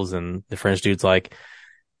wolves. And the French dude's like,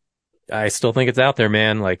 I still think it's out there,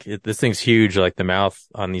 man. Like this thing's huge. Like the mouth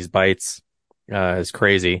on these bites is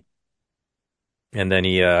crazy. And then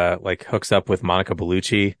he like hooks up with Monica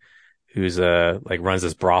Bellucci, who's like runs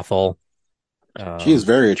this brothel. She is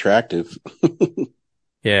very attractive.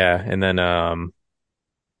 Yeah, and then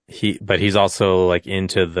he's also like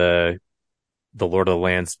into the Lord of the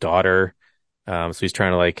Land's daughter. So he's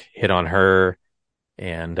trying to like hit on her,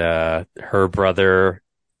 and her brother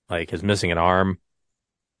like is missing an arm,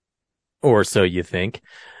 or so you think.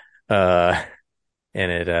 And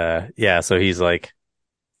so he's like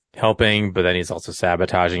helping, but then he's also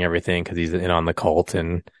sabotaging everything because he's in on the cult.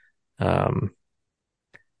 And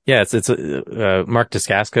it's Mark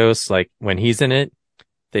Dacascos. Like when he's in it,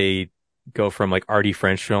 they go from like arty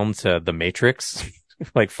French film to The Matrix,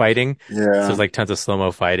 like fighting. Yeah. So there's like tons of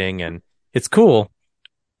slow-mo fighting, and it's cool,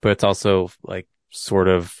 but it's also like sort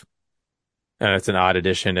of, it's an odd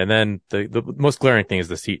addition. And then the most glaring thing is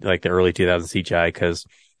the early 2000s CGI, because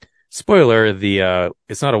spoiler,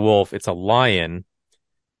 it's not a wolf, it's a lion.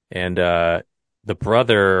 And, the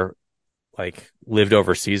brother like lived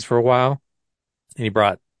overseas for a while, and he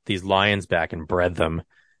brought these lions back and bred them,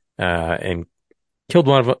 and killed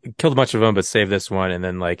a bunch of them, but saved this one. And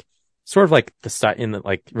then like, sort of like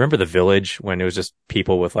remember The Village, when it was just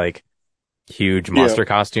people with like huge monster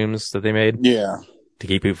costumes that they made? Yeah. To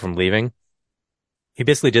keep people from leaving. He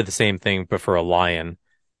basically did the same thing, but for a lion,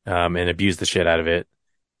 and abused the shit out of it.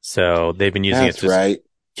 So they've been using it to just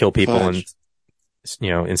kill people and,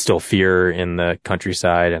 instill fear in the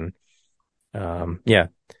countryside. And,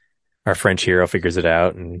 our French hero figures it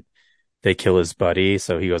out, and they kill his buddy.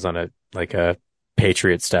 So he goes on a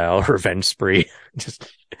Patriot style revenge spree,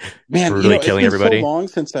 just brutally killing everybody. It's been so long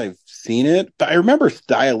since I've seen it, but I remember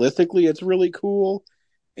stylistically it's really cool,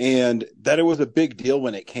 and that it was a big deal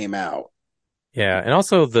when it came out. Yeah, and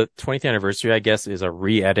also the 20th anniversary, I guess, is a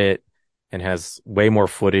re-edit and has way more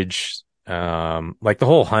footage. Like the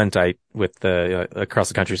whole hunt, with the across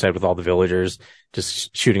the countryside with all the villagers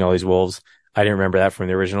just shooting all these wolves. I didn't remember that from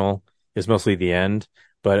the original. It's mostly the end,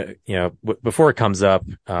 but before it comes up,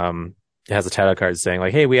 it has a title card saying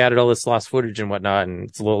like, "Hey, we added all this lost footage and whatnot, and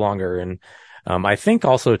it's a little longer." And I think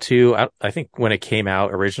also too, I think when it came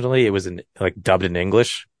out originally, it was dubbed in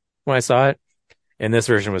English when I saw it, and this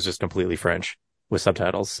version was just completely French with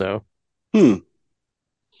subtitles. So, but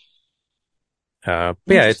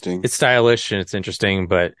yeah, it's stylish and it's interesting,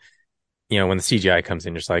 but when the CGI comes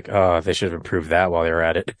in, you're just like, oh, they should have improved that while they were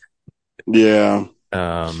at it. Yeah.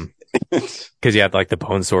 Because you had like the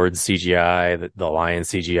bone sword CGI, the lion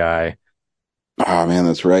CGI. Oh man,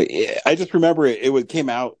 that's right. I just remember it came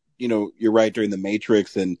out, you're right, during The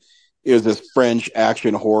Matrix, and it was this French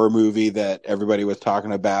action horror movie that everybody was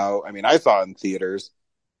talking about. I mean, I saw it in theaters.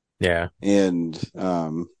 Yeah. And,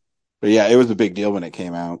 but yeah, it was a big deal when it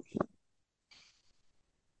came out.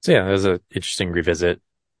 So yeah, it was an interesting revisit.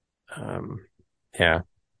 Yeah.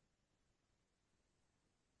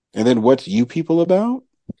 And then what's You People about?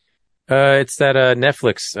 It's that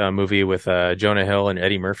Netflix movie with Jonah Hill and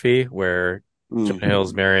Eddie Murphy, where Jonah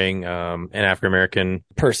Hill's marrying an African-American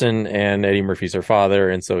person, and Eddie Murphy's her father,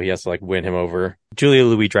 and so he has to like win him over. Julia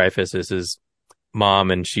Louis-Dreyfus is his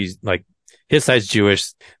mom, and she's like, his side's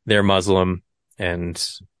Jewish, they're Muslim, and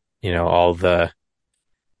all the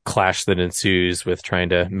clash that ensues with trying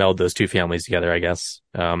to meld those two families together, I guess.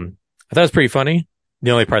 I thought it was pretty funny.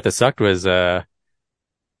 The only part that sucked was,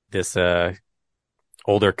 this,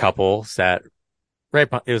 older couple sat it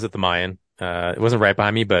was at the Mayan. It wasn't right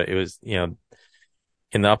behind me, but it was, in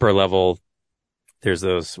the upper level, there's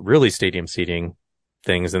those really stadium seating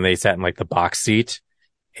things, and they sat in like the box seat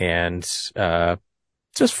and,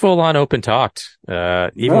 just full on open talked,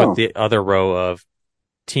 even with the other row of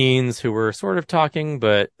teens who were sort of talking,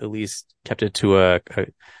 but at least kept it to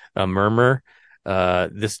a murmur.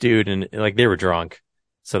 This dude and like they were drunk.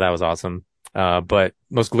 So that was awesome. But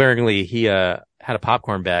most glaringly, he, had a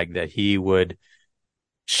popcorn bag that he would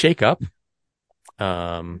shake up,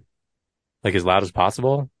 like as loud as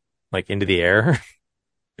possible, like into the air,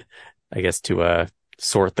 I guess to,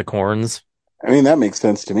 sort the corns. I mean, that makes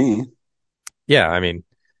sense to me. Yeah. I mean,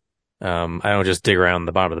 I don't just dig around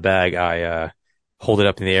the bottom of the bag. I, hold it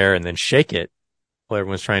up in the air and then shake it while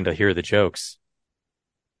everyone's trying to hear the jokes.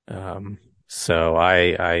 So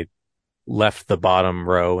I left the bottom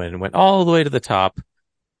row and went all the way to the top.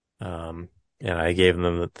 And I gave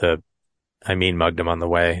them mugged them on the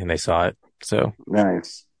way and they saw it. So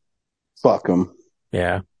nice. Fuck them.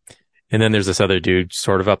 Yeah. And then there's this other dude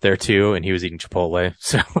sort of up there too, and he was eating Chipotle.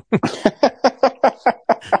 So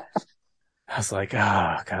I was like,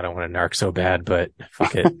 oh God, I want to narc so bad, but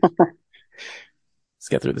fuck it. Let's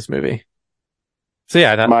get through this movie. So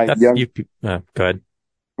yeah, go ahead.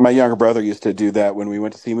 My younger brother used to do that when we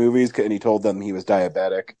went to see movies, and he told them he was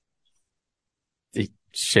diabetic.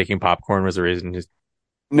 Shaking popcorn was the reason.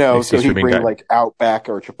 No, so he'd bring like Outback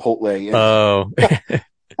or Chipotle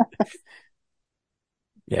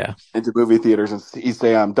yeah, into movie theaters, and he'd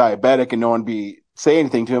say, I'm diabetic, and no one be say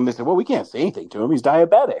anything to him. They said, well, we can't say anything to him. He's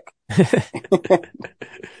diabetic.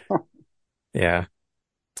 Yeah.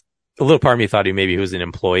 A little part of me thought maybe he was an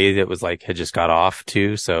employee that was like, had just got off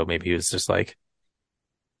too. So maybe he was just like,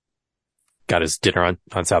 got his dinner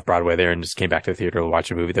on South Broadway there and just came back to the theater to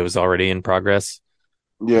watch a movie that was already in progress.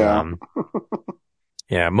 Yeah.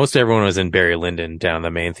 Yeah. Most everyone was in Barry Lyndon down in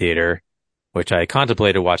the main theater, which I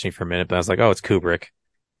contemplated watching for a minute, but I was like, oh, it's Kubrick.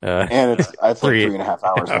 And it's like 3.5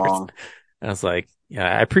 hours long. I was like, yeah,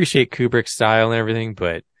 I appreciate Kubrick's style and everything,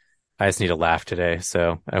 but I just need a laugh today.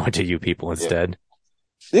 So I went to You People instead.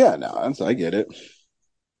 Yeah, no, I get it.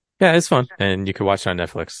 Yeah, it's fun. And you could watch it on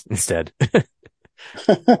Netflix instead.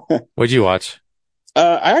 What'd you watch?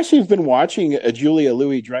 I actually have been watching a Julia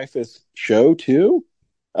Louis-Dreyfus show too.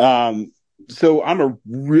 So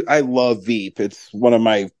I love Veep. It's one of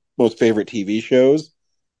my most favorite TV shows.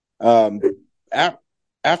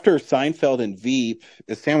 After Seinfeld and Veep,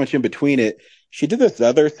 a sandwich in between it, she did this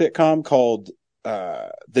other sitcom called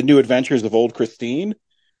The New Adventures of Old Christine.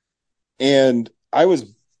 And I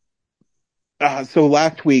was so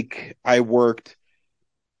last week I worked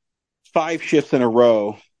 5 shifts in a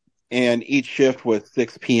row, and each shift was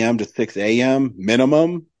 6 p.m. to 6 a.m.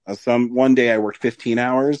 minimum. One day I worked 15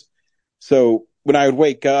 hours. So when I would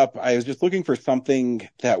wake up, I was just looking for something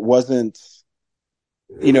that wasn't,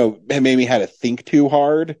 it made me had to think too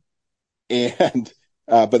hard, and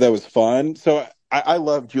but that was fun. So I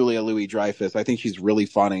love Julia Louis-Dreyfus. I think she's really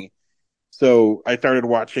funny. So I started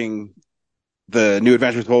watching The New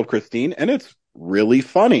Adventures of Old Christine, and it's really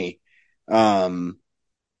funny.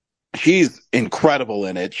 She's incredible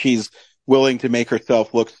in it. She's willing to make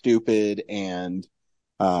herself look stupid and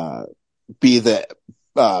be the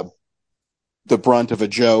brunt of a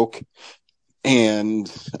joke.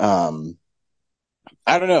 And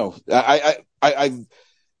I don't know. I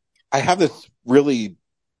have this really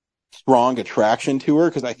strong attraction to her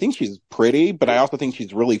because I think she's pretty, but I also think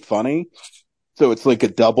she's really funny. So it's like a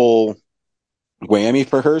double whammy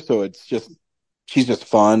for her. So she's just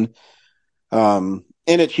fun.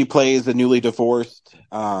 In it, she plays a newly divorced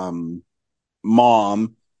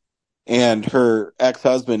mom, and her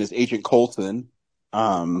ex-husband is Agent Coulson.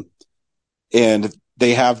 And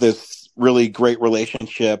they have this really great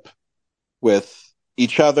relationship with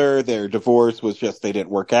each other. Their divorce was just, they didn't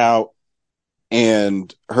work out.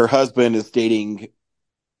 And her husband is dating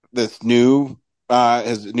this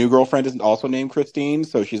his new girlfriend is also named Christine,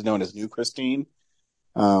 so she's known as New Christine.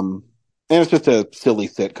 And it's just a silly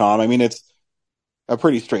sitcom. I mean, it's a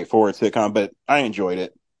pretty straightforward sitcom, but I enjoyed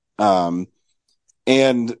it.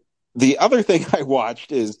 And the other thing I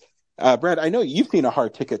watched is, Brad, I know you've seen A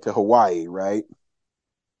Hard Ticket to Hawaii, right?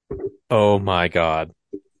 Oh my God.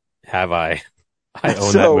 Have I? I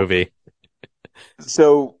own that movie.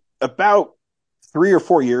 So about 3 or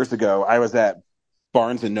 4 years ago, I was at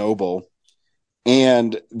Barnes and Noble,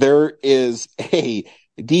 and there is a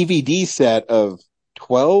DVD set of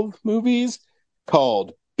 12 movies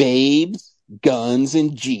called Babes, guns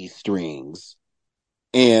and G-strings.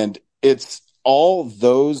 And it's all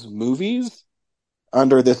those movies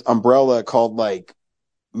under this umbrella called like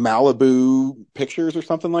Malibu Pictures or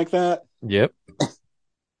something like that. Yep.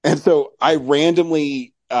 And so I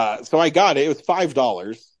randomly, so I got it. It was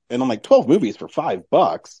 $5, and I'm like 12 movies for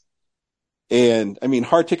 $5. And I mean,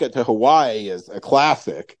 Hard Ticket to Hawaii is a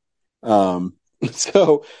classic.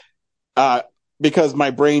 So, because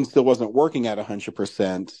my brain still wasn't working at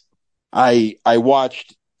 100%, I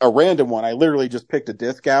watched a random one. I literally just picked a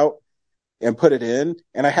disc out and put it in,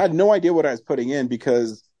 and I had no idea what I was putting in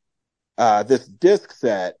because this disc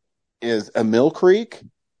set is a Mill Creek,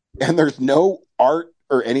 and there's no art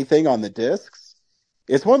or anything on the discs.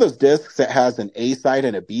 It's one of those discs that has an A side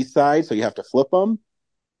and a B side, so you have to flip them.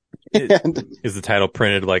 And Is the title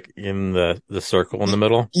printed like in the circle in the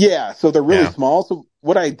middle? yeah, so they're really Yeah. small. So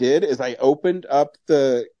what I did is I opened up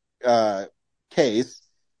the case,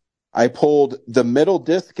 I pulled the middle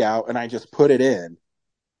disc out, and I just put it in.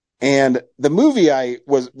 And the movie I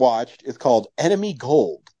watched is called Enemy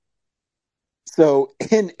Gold. So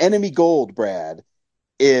in Enemy Gold, Brad,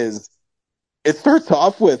 it starts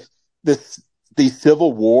off with these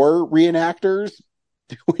Civil War reenactors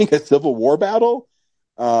doing a Civil War battle.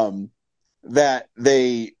 That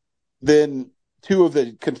then two of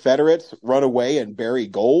the Confederates run away and bury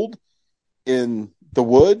gold in the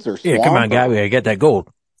woods or swamp. Yeah, come on, guy, we gotta get that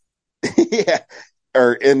gold. Yeah,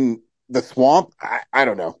 or in the swamp. I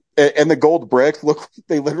don't know. And the gold bricks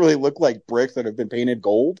they literally look like bricks that have been painted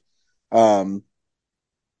gold. And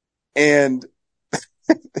and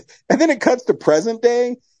then it cuts to present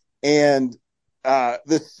day, and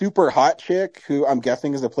this super hot chick who I'm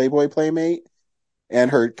guessing is a Playboy playmate,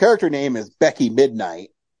 and her character name is Becky Midnight.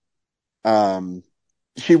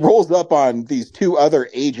 She rolls up on these two other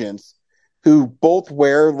agents who both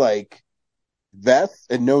wear like vests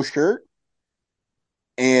and no shirt,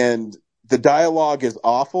 and the dialogue is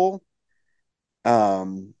awful.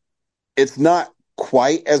 It's not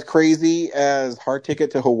quite as crazy as Hard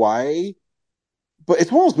Ticket to Hawaii, but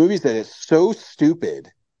it's one of those movies that is so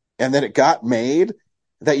stupid and that it got made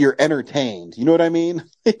that you're entertained. You know what I mean?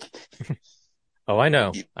 Oh, I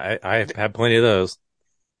know. I've had plenty of those.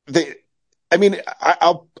 I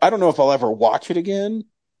don't know if I'll ever watch it again,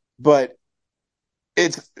 but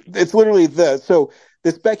it's literally so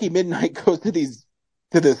this Becky Midnight goes to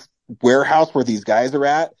this warehouse where these guys are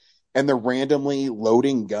at, and they're randomly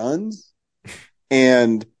loading guns.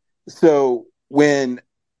 And so when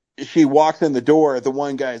she walks in the door, the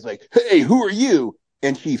one guy's like, "Hey, who are you?"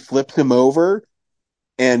 And she flips him over,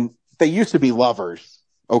 and they used to be lovers.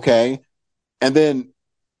 Okay. And then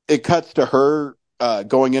it cuts to her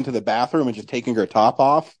going into the bathroom and just taking her top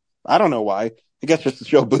off. I don't know why. I guess just to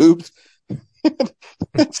show boobs.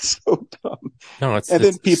 It's so dumb. No, it's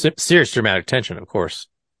serious dramatic tension, of course.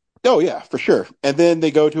 Oh yeah, for sure. And then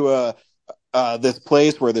they go to this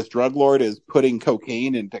place where this drug lord is putting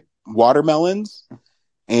cocaine into watermelons,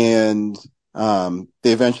 and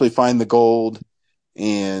they eventually find the gold.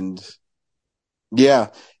 And yeah,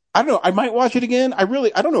 I don't know. I might watch it again. I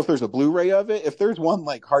don't know if there's a Blu-ray of it. If there's one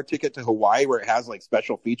like Hard Ticket to Hawaii where it has like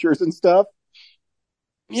special features and stuff,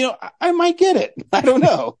 I might get it. I don't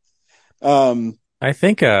know. I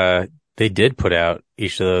think they did put out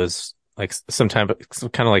each of those like some kind of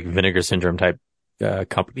like Vinegar Syndrome type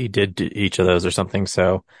company did do each of those or something.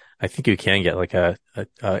 So I think you can get like a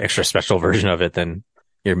extra special version of it than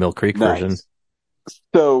your Mill Creek version.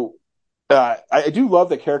 So I do love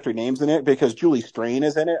the character names in it because Julie Strain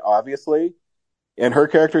is in it, obviously, and her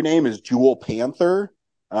character name is Jewel Panther.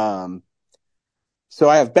 So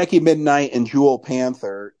I have Becky Midnight and Jewel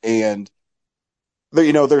Panther, and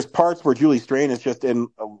there's parts where Julie Strain is just in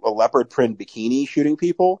a leopard print bikini shooting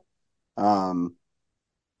people. There's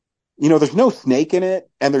no snake in it,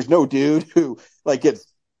 and there's no dude who like gets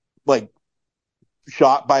like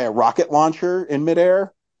shot by a rocket launcher in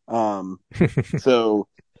midair. So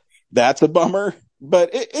that's a bummer,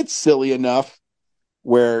 but it's silly enough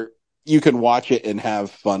where you can watch it and have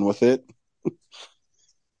fun with it.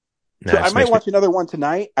 So I might watch another one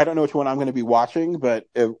tonight. I don't know which one I'm going to be watching, but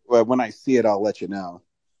when I see it, I'll let you know.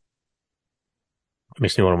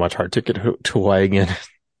 Makes me want to watch Hard Ticket to Hawaii again.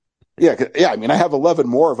 Yeah. I mean, I have 11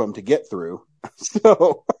 more of them to get through.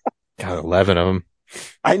 So got 11 of them.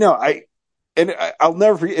 I know. I'll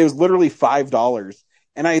never forget. It was literally $5.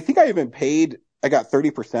 And I think I got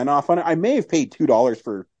 30% off on it. I may have paid $2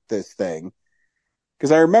 for this thing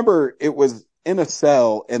because I remember it was in a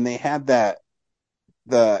sale, and they had the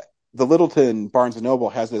Littleton Barnes & Noble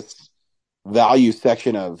has this value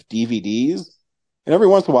section of DVDs, And every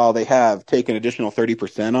once in a while, they have taken additional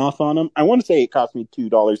 30% off on them. I want to say it cost me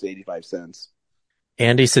 $2.85.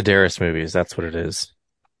 Andy Sedaris movies. That's what it is.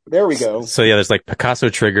 There we go. So yeah, there's like Picasso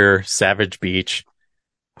Trigger, Savage Beach,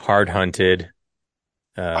 Hard Hunted.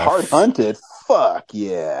 Hard Hunted? Fuck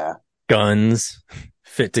yeah. Guns,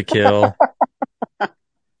 Fit to Kill,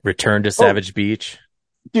 Return to Savage Beach.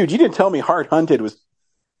 Dude, you didn't tell me Hard Hunted was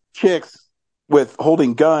chicks with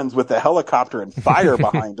holding guns with a helicopter and fire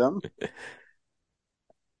behind them.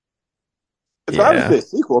 It's obviously a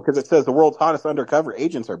sequel because it says the world's hottest undercover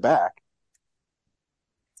agents are back.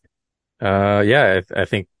 Yeah, I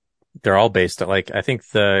think they're all based on, like, I think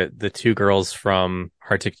the two girls from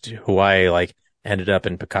Hard Ticket to Hawaii, like, ended up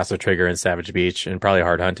in Picasso Trigger and Savage Beach and probably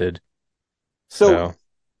Hard Hunted. So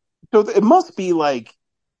it must be like,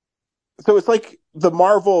 so it's like the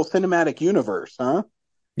Marvel Cinematic Universe, huh?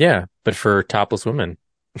 Yeah, but for topless women.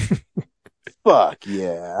 Fuck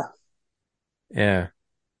yeah. Yeah.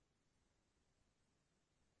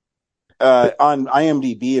 On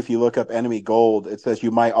IMDb, if you look up Enemy Gold, it says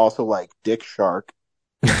you might also like Dick Shark.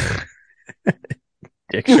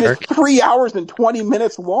 Dick Dude, Shark? it's 3 hours and 20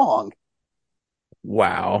 minutes long.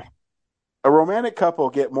 Wow. A romantic couple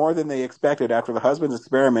get more than they expected after the husband's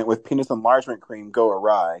experiment with penis enlargement cream go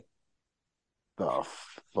awry. The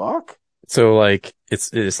fuck? So, like,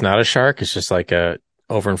 it's not a shark, it's just like a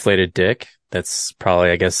overinflated dick that's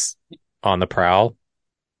probably, I guess, on the prowl.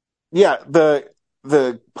 Yeah, the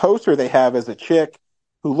poster they have is a chick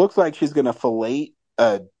who looks like she's going to fillet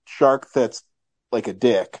a shark that's like a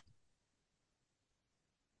dick.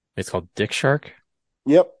 It's called Dick Shark?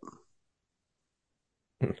 Yep.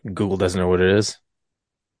 Google doesn't know what it is.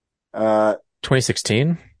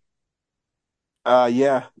 2016?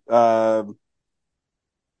 Yeah. There's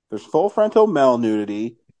full frontal male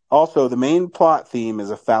nudity. Also, the main plot theme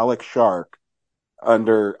is a phallic shark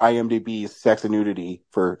under IMDb's sex and nudity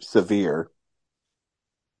for severe.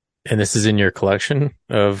 And this is in your collection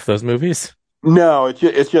of those movies? No,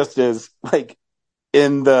 it's just as, like,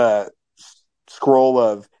 in the scroll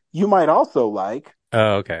of, you might also like.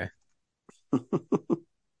 Oh, okay. Yeah,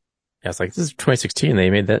 it's like, this is 2016. They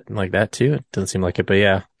made that like that too. It doesn't seem like it, but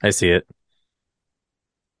yeah, I see it.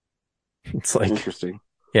 It's like, interesting.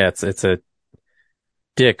 Yeah, it's a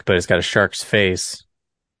dick, but it's got a shark's face.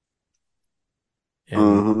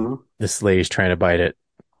 And this lady's trying to bite it.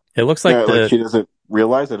 It looks like like she doesn't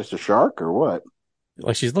realize that it's a shark or what?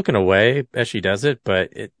 Like she's looking away as she does it,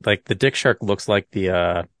 but it, like, the dick shark looks like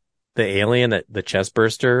the alien, that the chest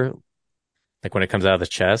burster, like when it comes out of the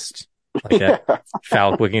chest, like that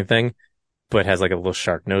phallic looking thing, but has like a little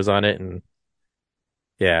shark nose on it. And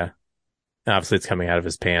yeah, obviously it's coming out of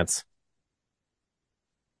his pants.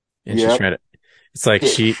 And she's trying to, it's like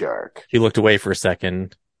she looked away for a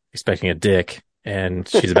second expecting a dick, and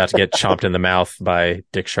she's about to get chomped in the mouth by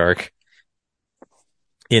Dick Shark.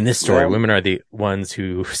 In this story, women are the ones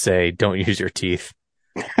who say, don't use your teeth.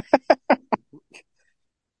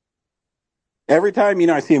 Every time,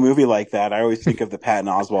 I see a movie like that, I always think of the Patton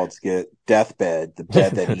Oswalt skit, Deathbed, the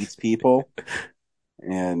bed that eats people.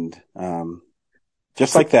 And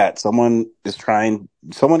just like that, someone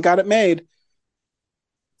got it made.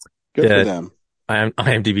 Good for them.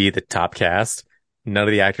 IMDb, the top cast, none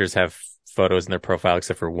of the actors have photos in their profile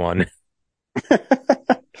except for one.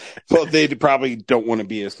 Well, they probably don't want to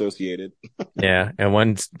be associated. Yeah, and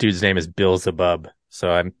one dude's name is Bill Zabub, so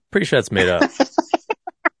I'm pretty sure that's made up.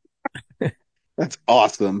 That's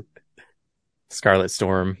awesome. Scarlet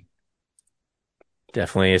Storm.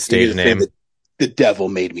 Definitely a stage name. The devil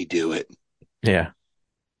made me do it. Yeah.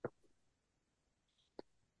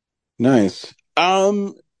 Nice.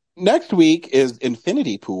 Next week is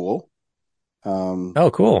Infinity Pool.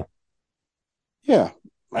 Oh, cool. Yeah.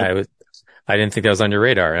 I didn't think that was on your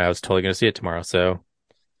radar, and I was totally going to see it tomorrow, so.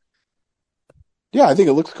 Yeah, I think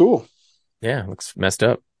it looks cool. Yeah, it looks messed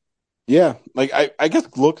up. Yeah, like, I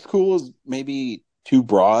guess looks cool is maybe too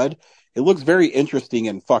broad. It looks very interesting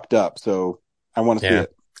and fucked up, so I want to see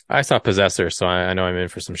it. I saw Possessor, so I know I'm in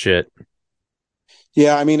for some shit.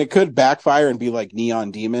 Yeah, I mean, it could backfire and be like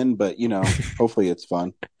Neon Demon, but, hopefully it's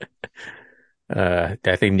fun. I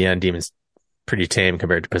think Neon Demon's pretty tame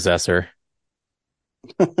compared to Possessor.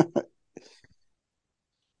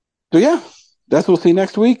 So yeah, that's what we'll see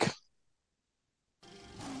next week.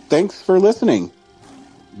 Thanks for listening.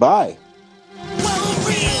 Bye. Well, a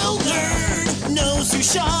real nerd knows who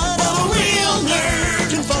shot. A real nerd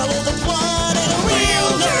can follow the plot. And a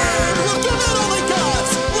real nerd will give it all they got.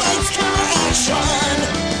 Lights, camera, action.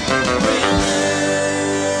 Real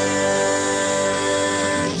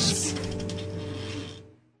nerds.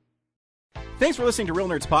 Thanks for listening to Real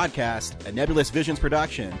Nerds Podcast, a Nebulous Visions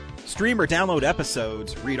production. Stream or download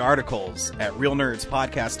episodes, read articles at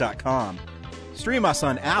realnerdspodcast.com. Stream us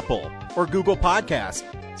on Apple or Google Podcast,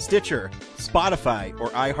 Stitcher, Spotify, or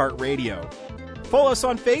iHeartRadio. Follow us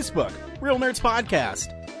on Facebook, Real Nerds Podcast.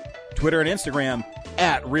 Twitter and Instagram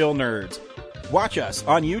at Real Nerds. Watch us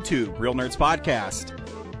on YouTube, Real Nerds Podcast.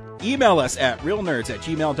 Email us at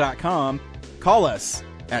realnerds@gmail.com. Call us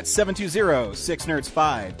at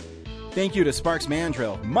 720-6nerds5. Thank you to Sparks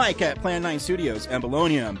Mandrill, Mike at Plan 9 Studios, and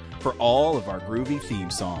Bolognium for all of our groovy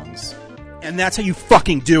theme songs. And that's how you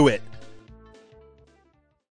fucking do it.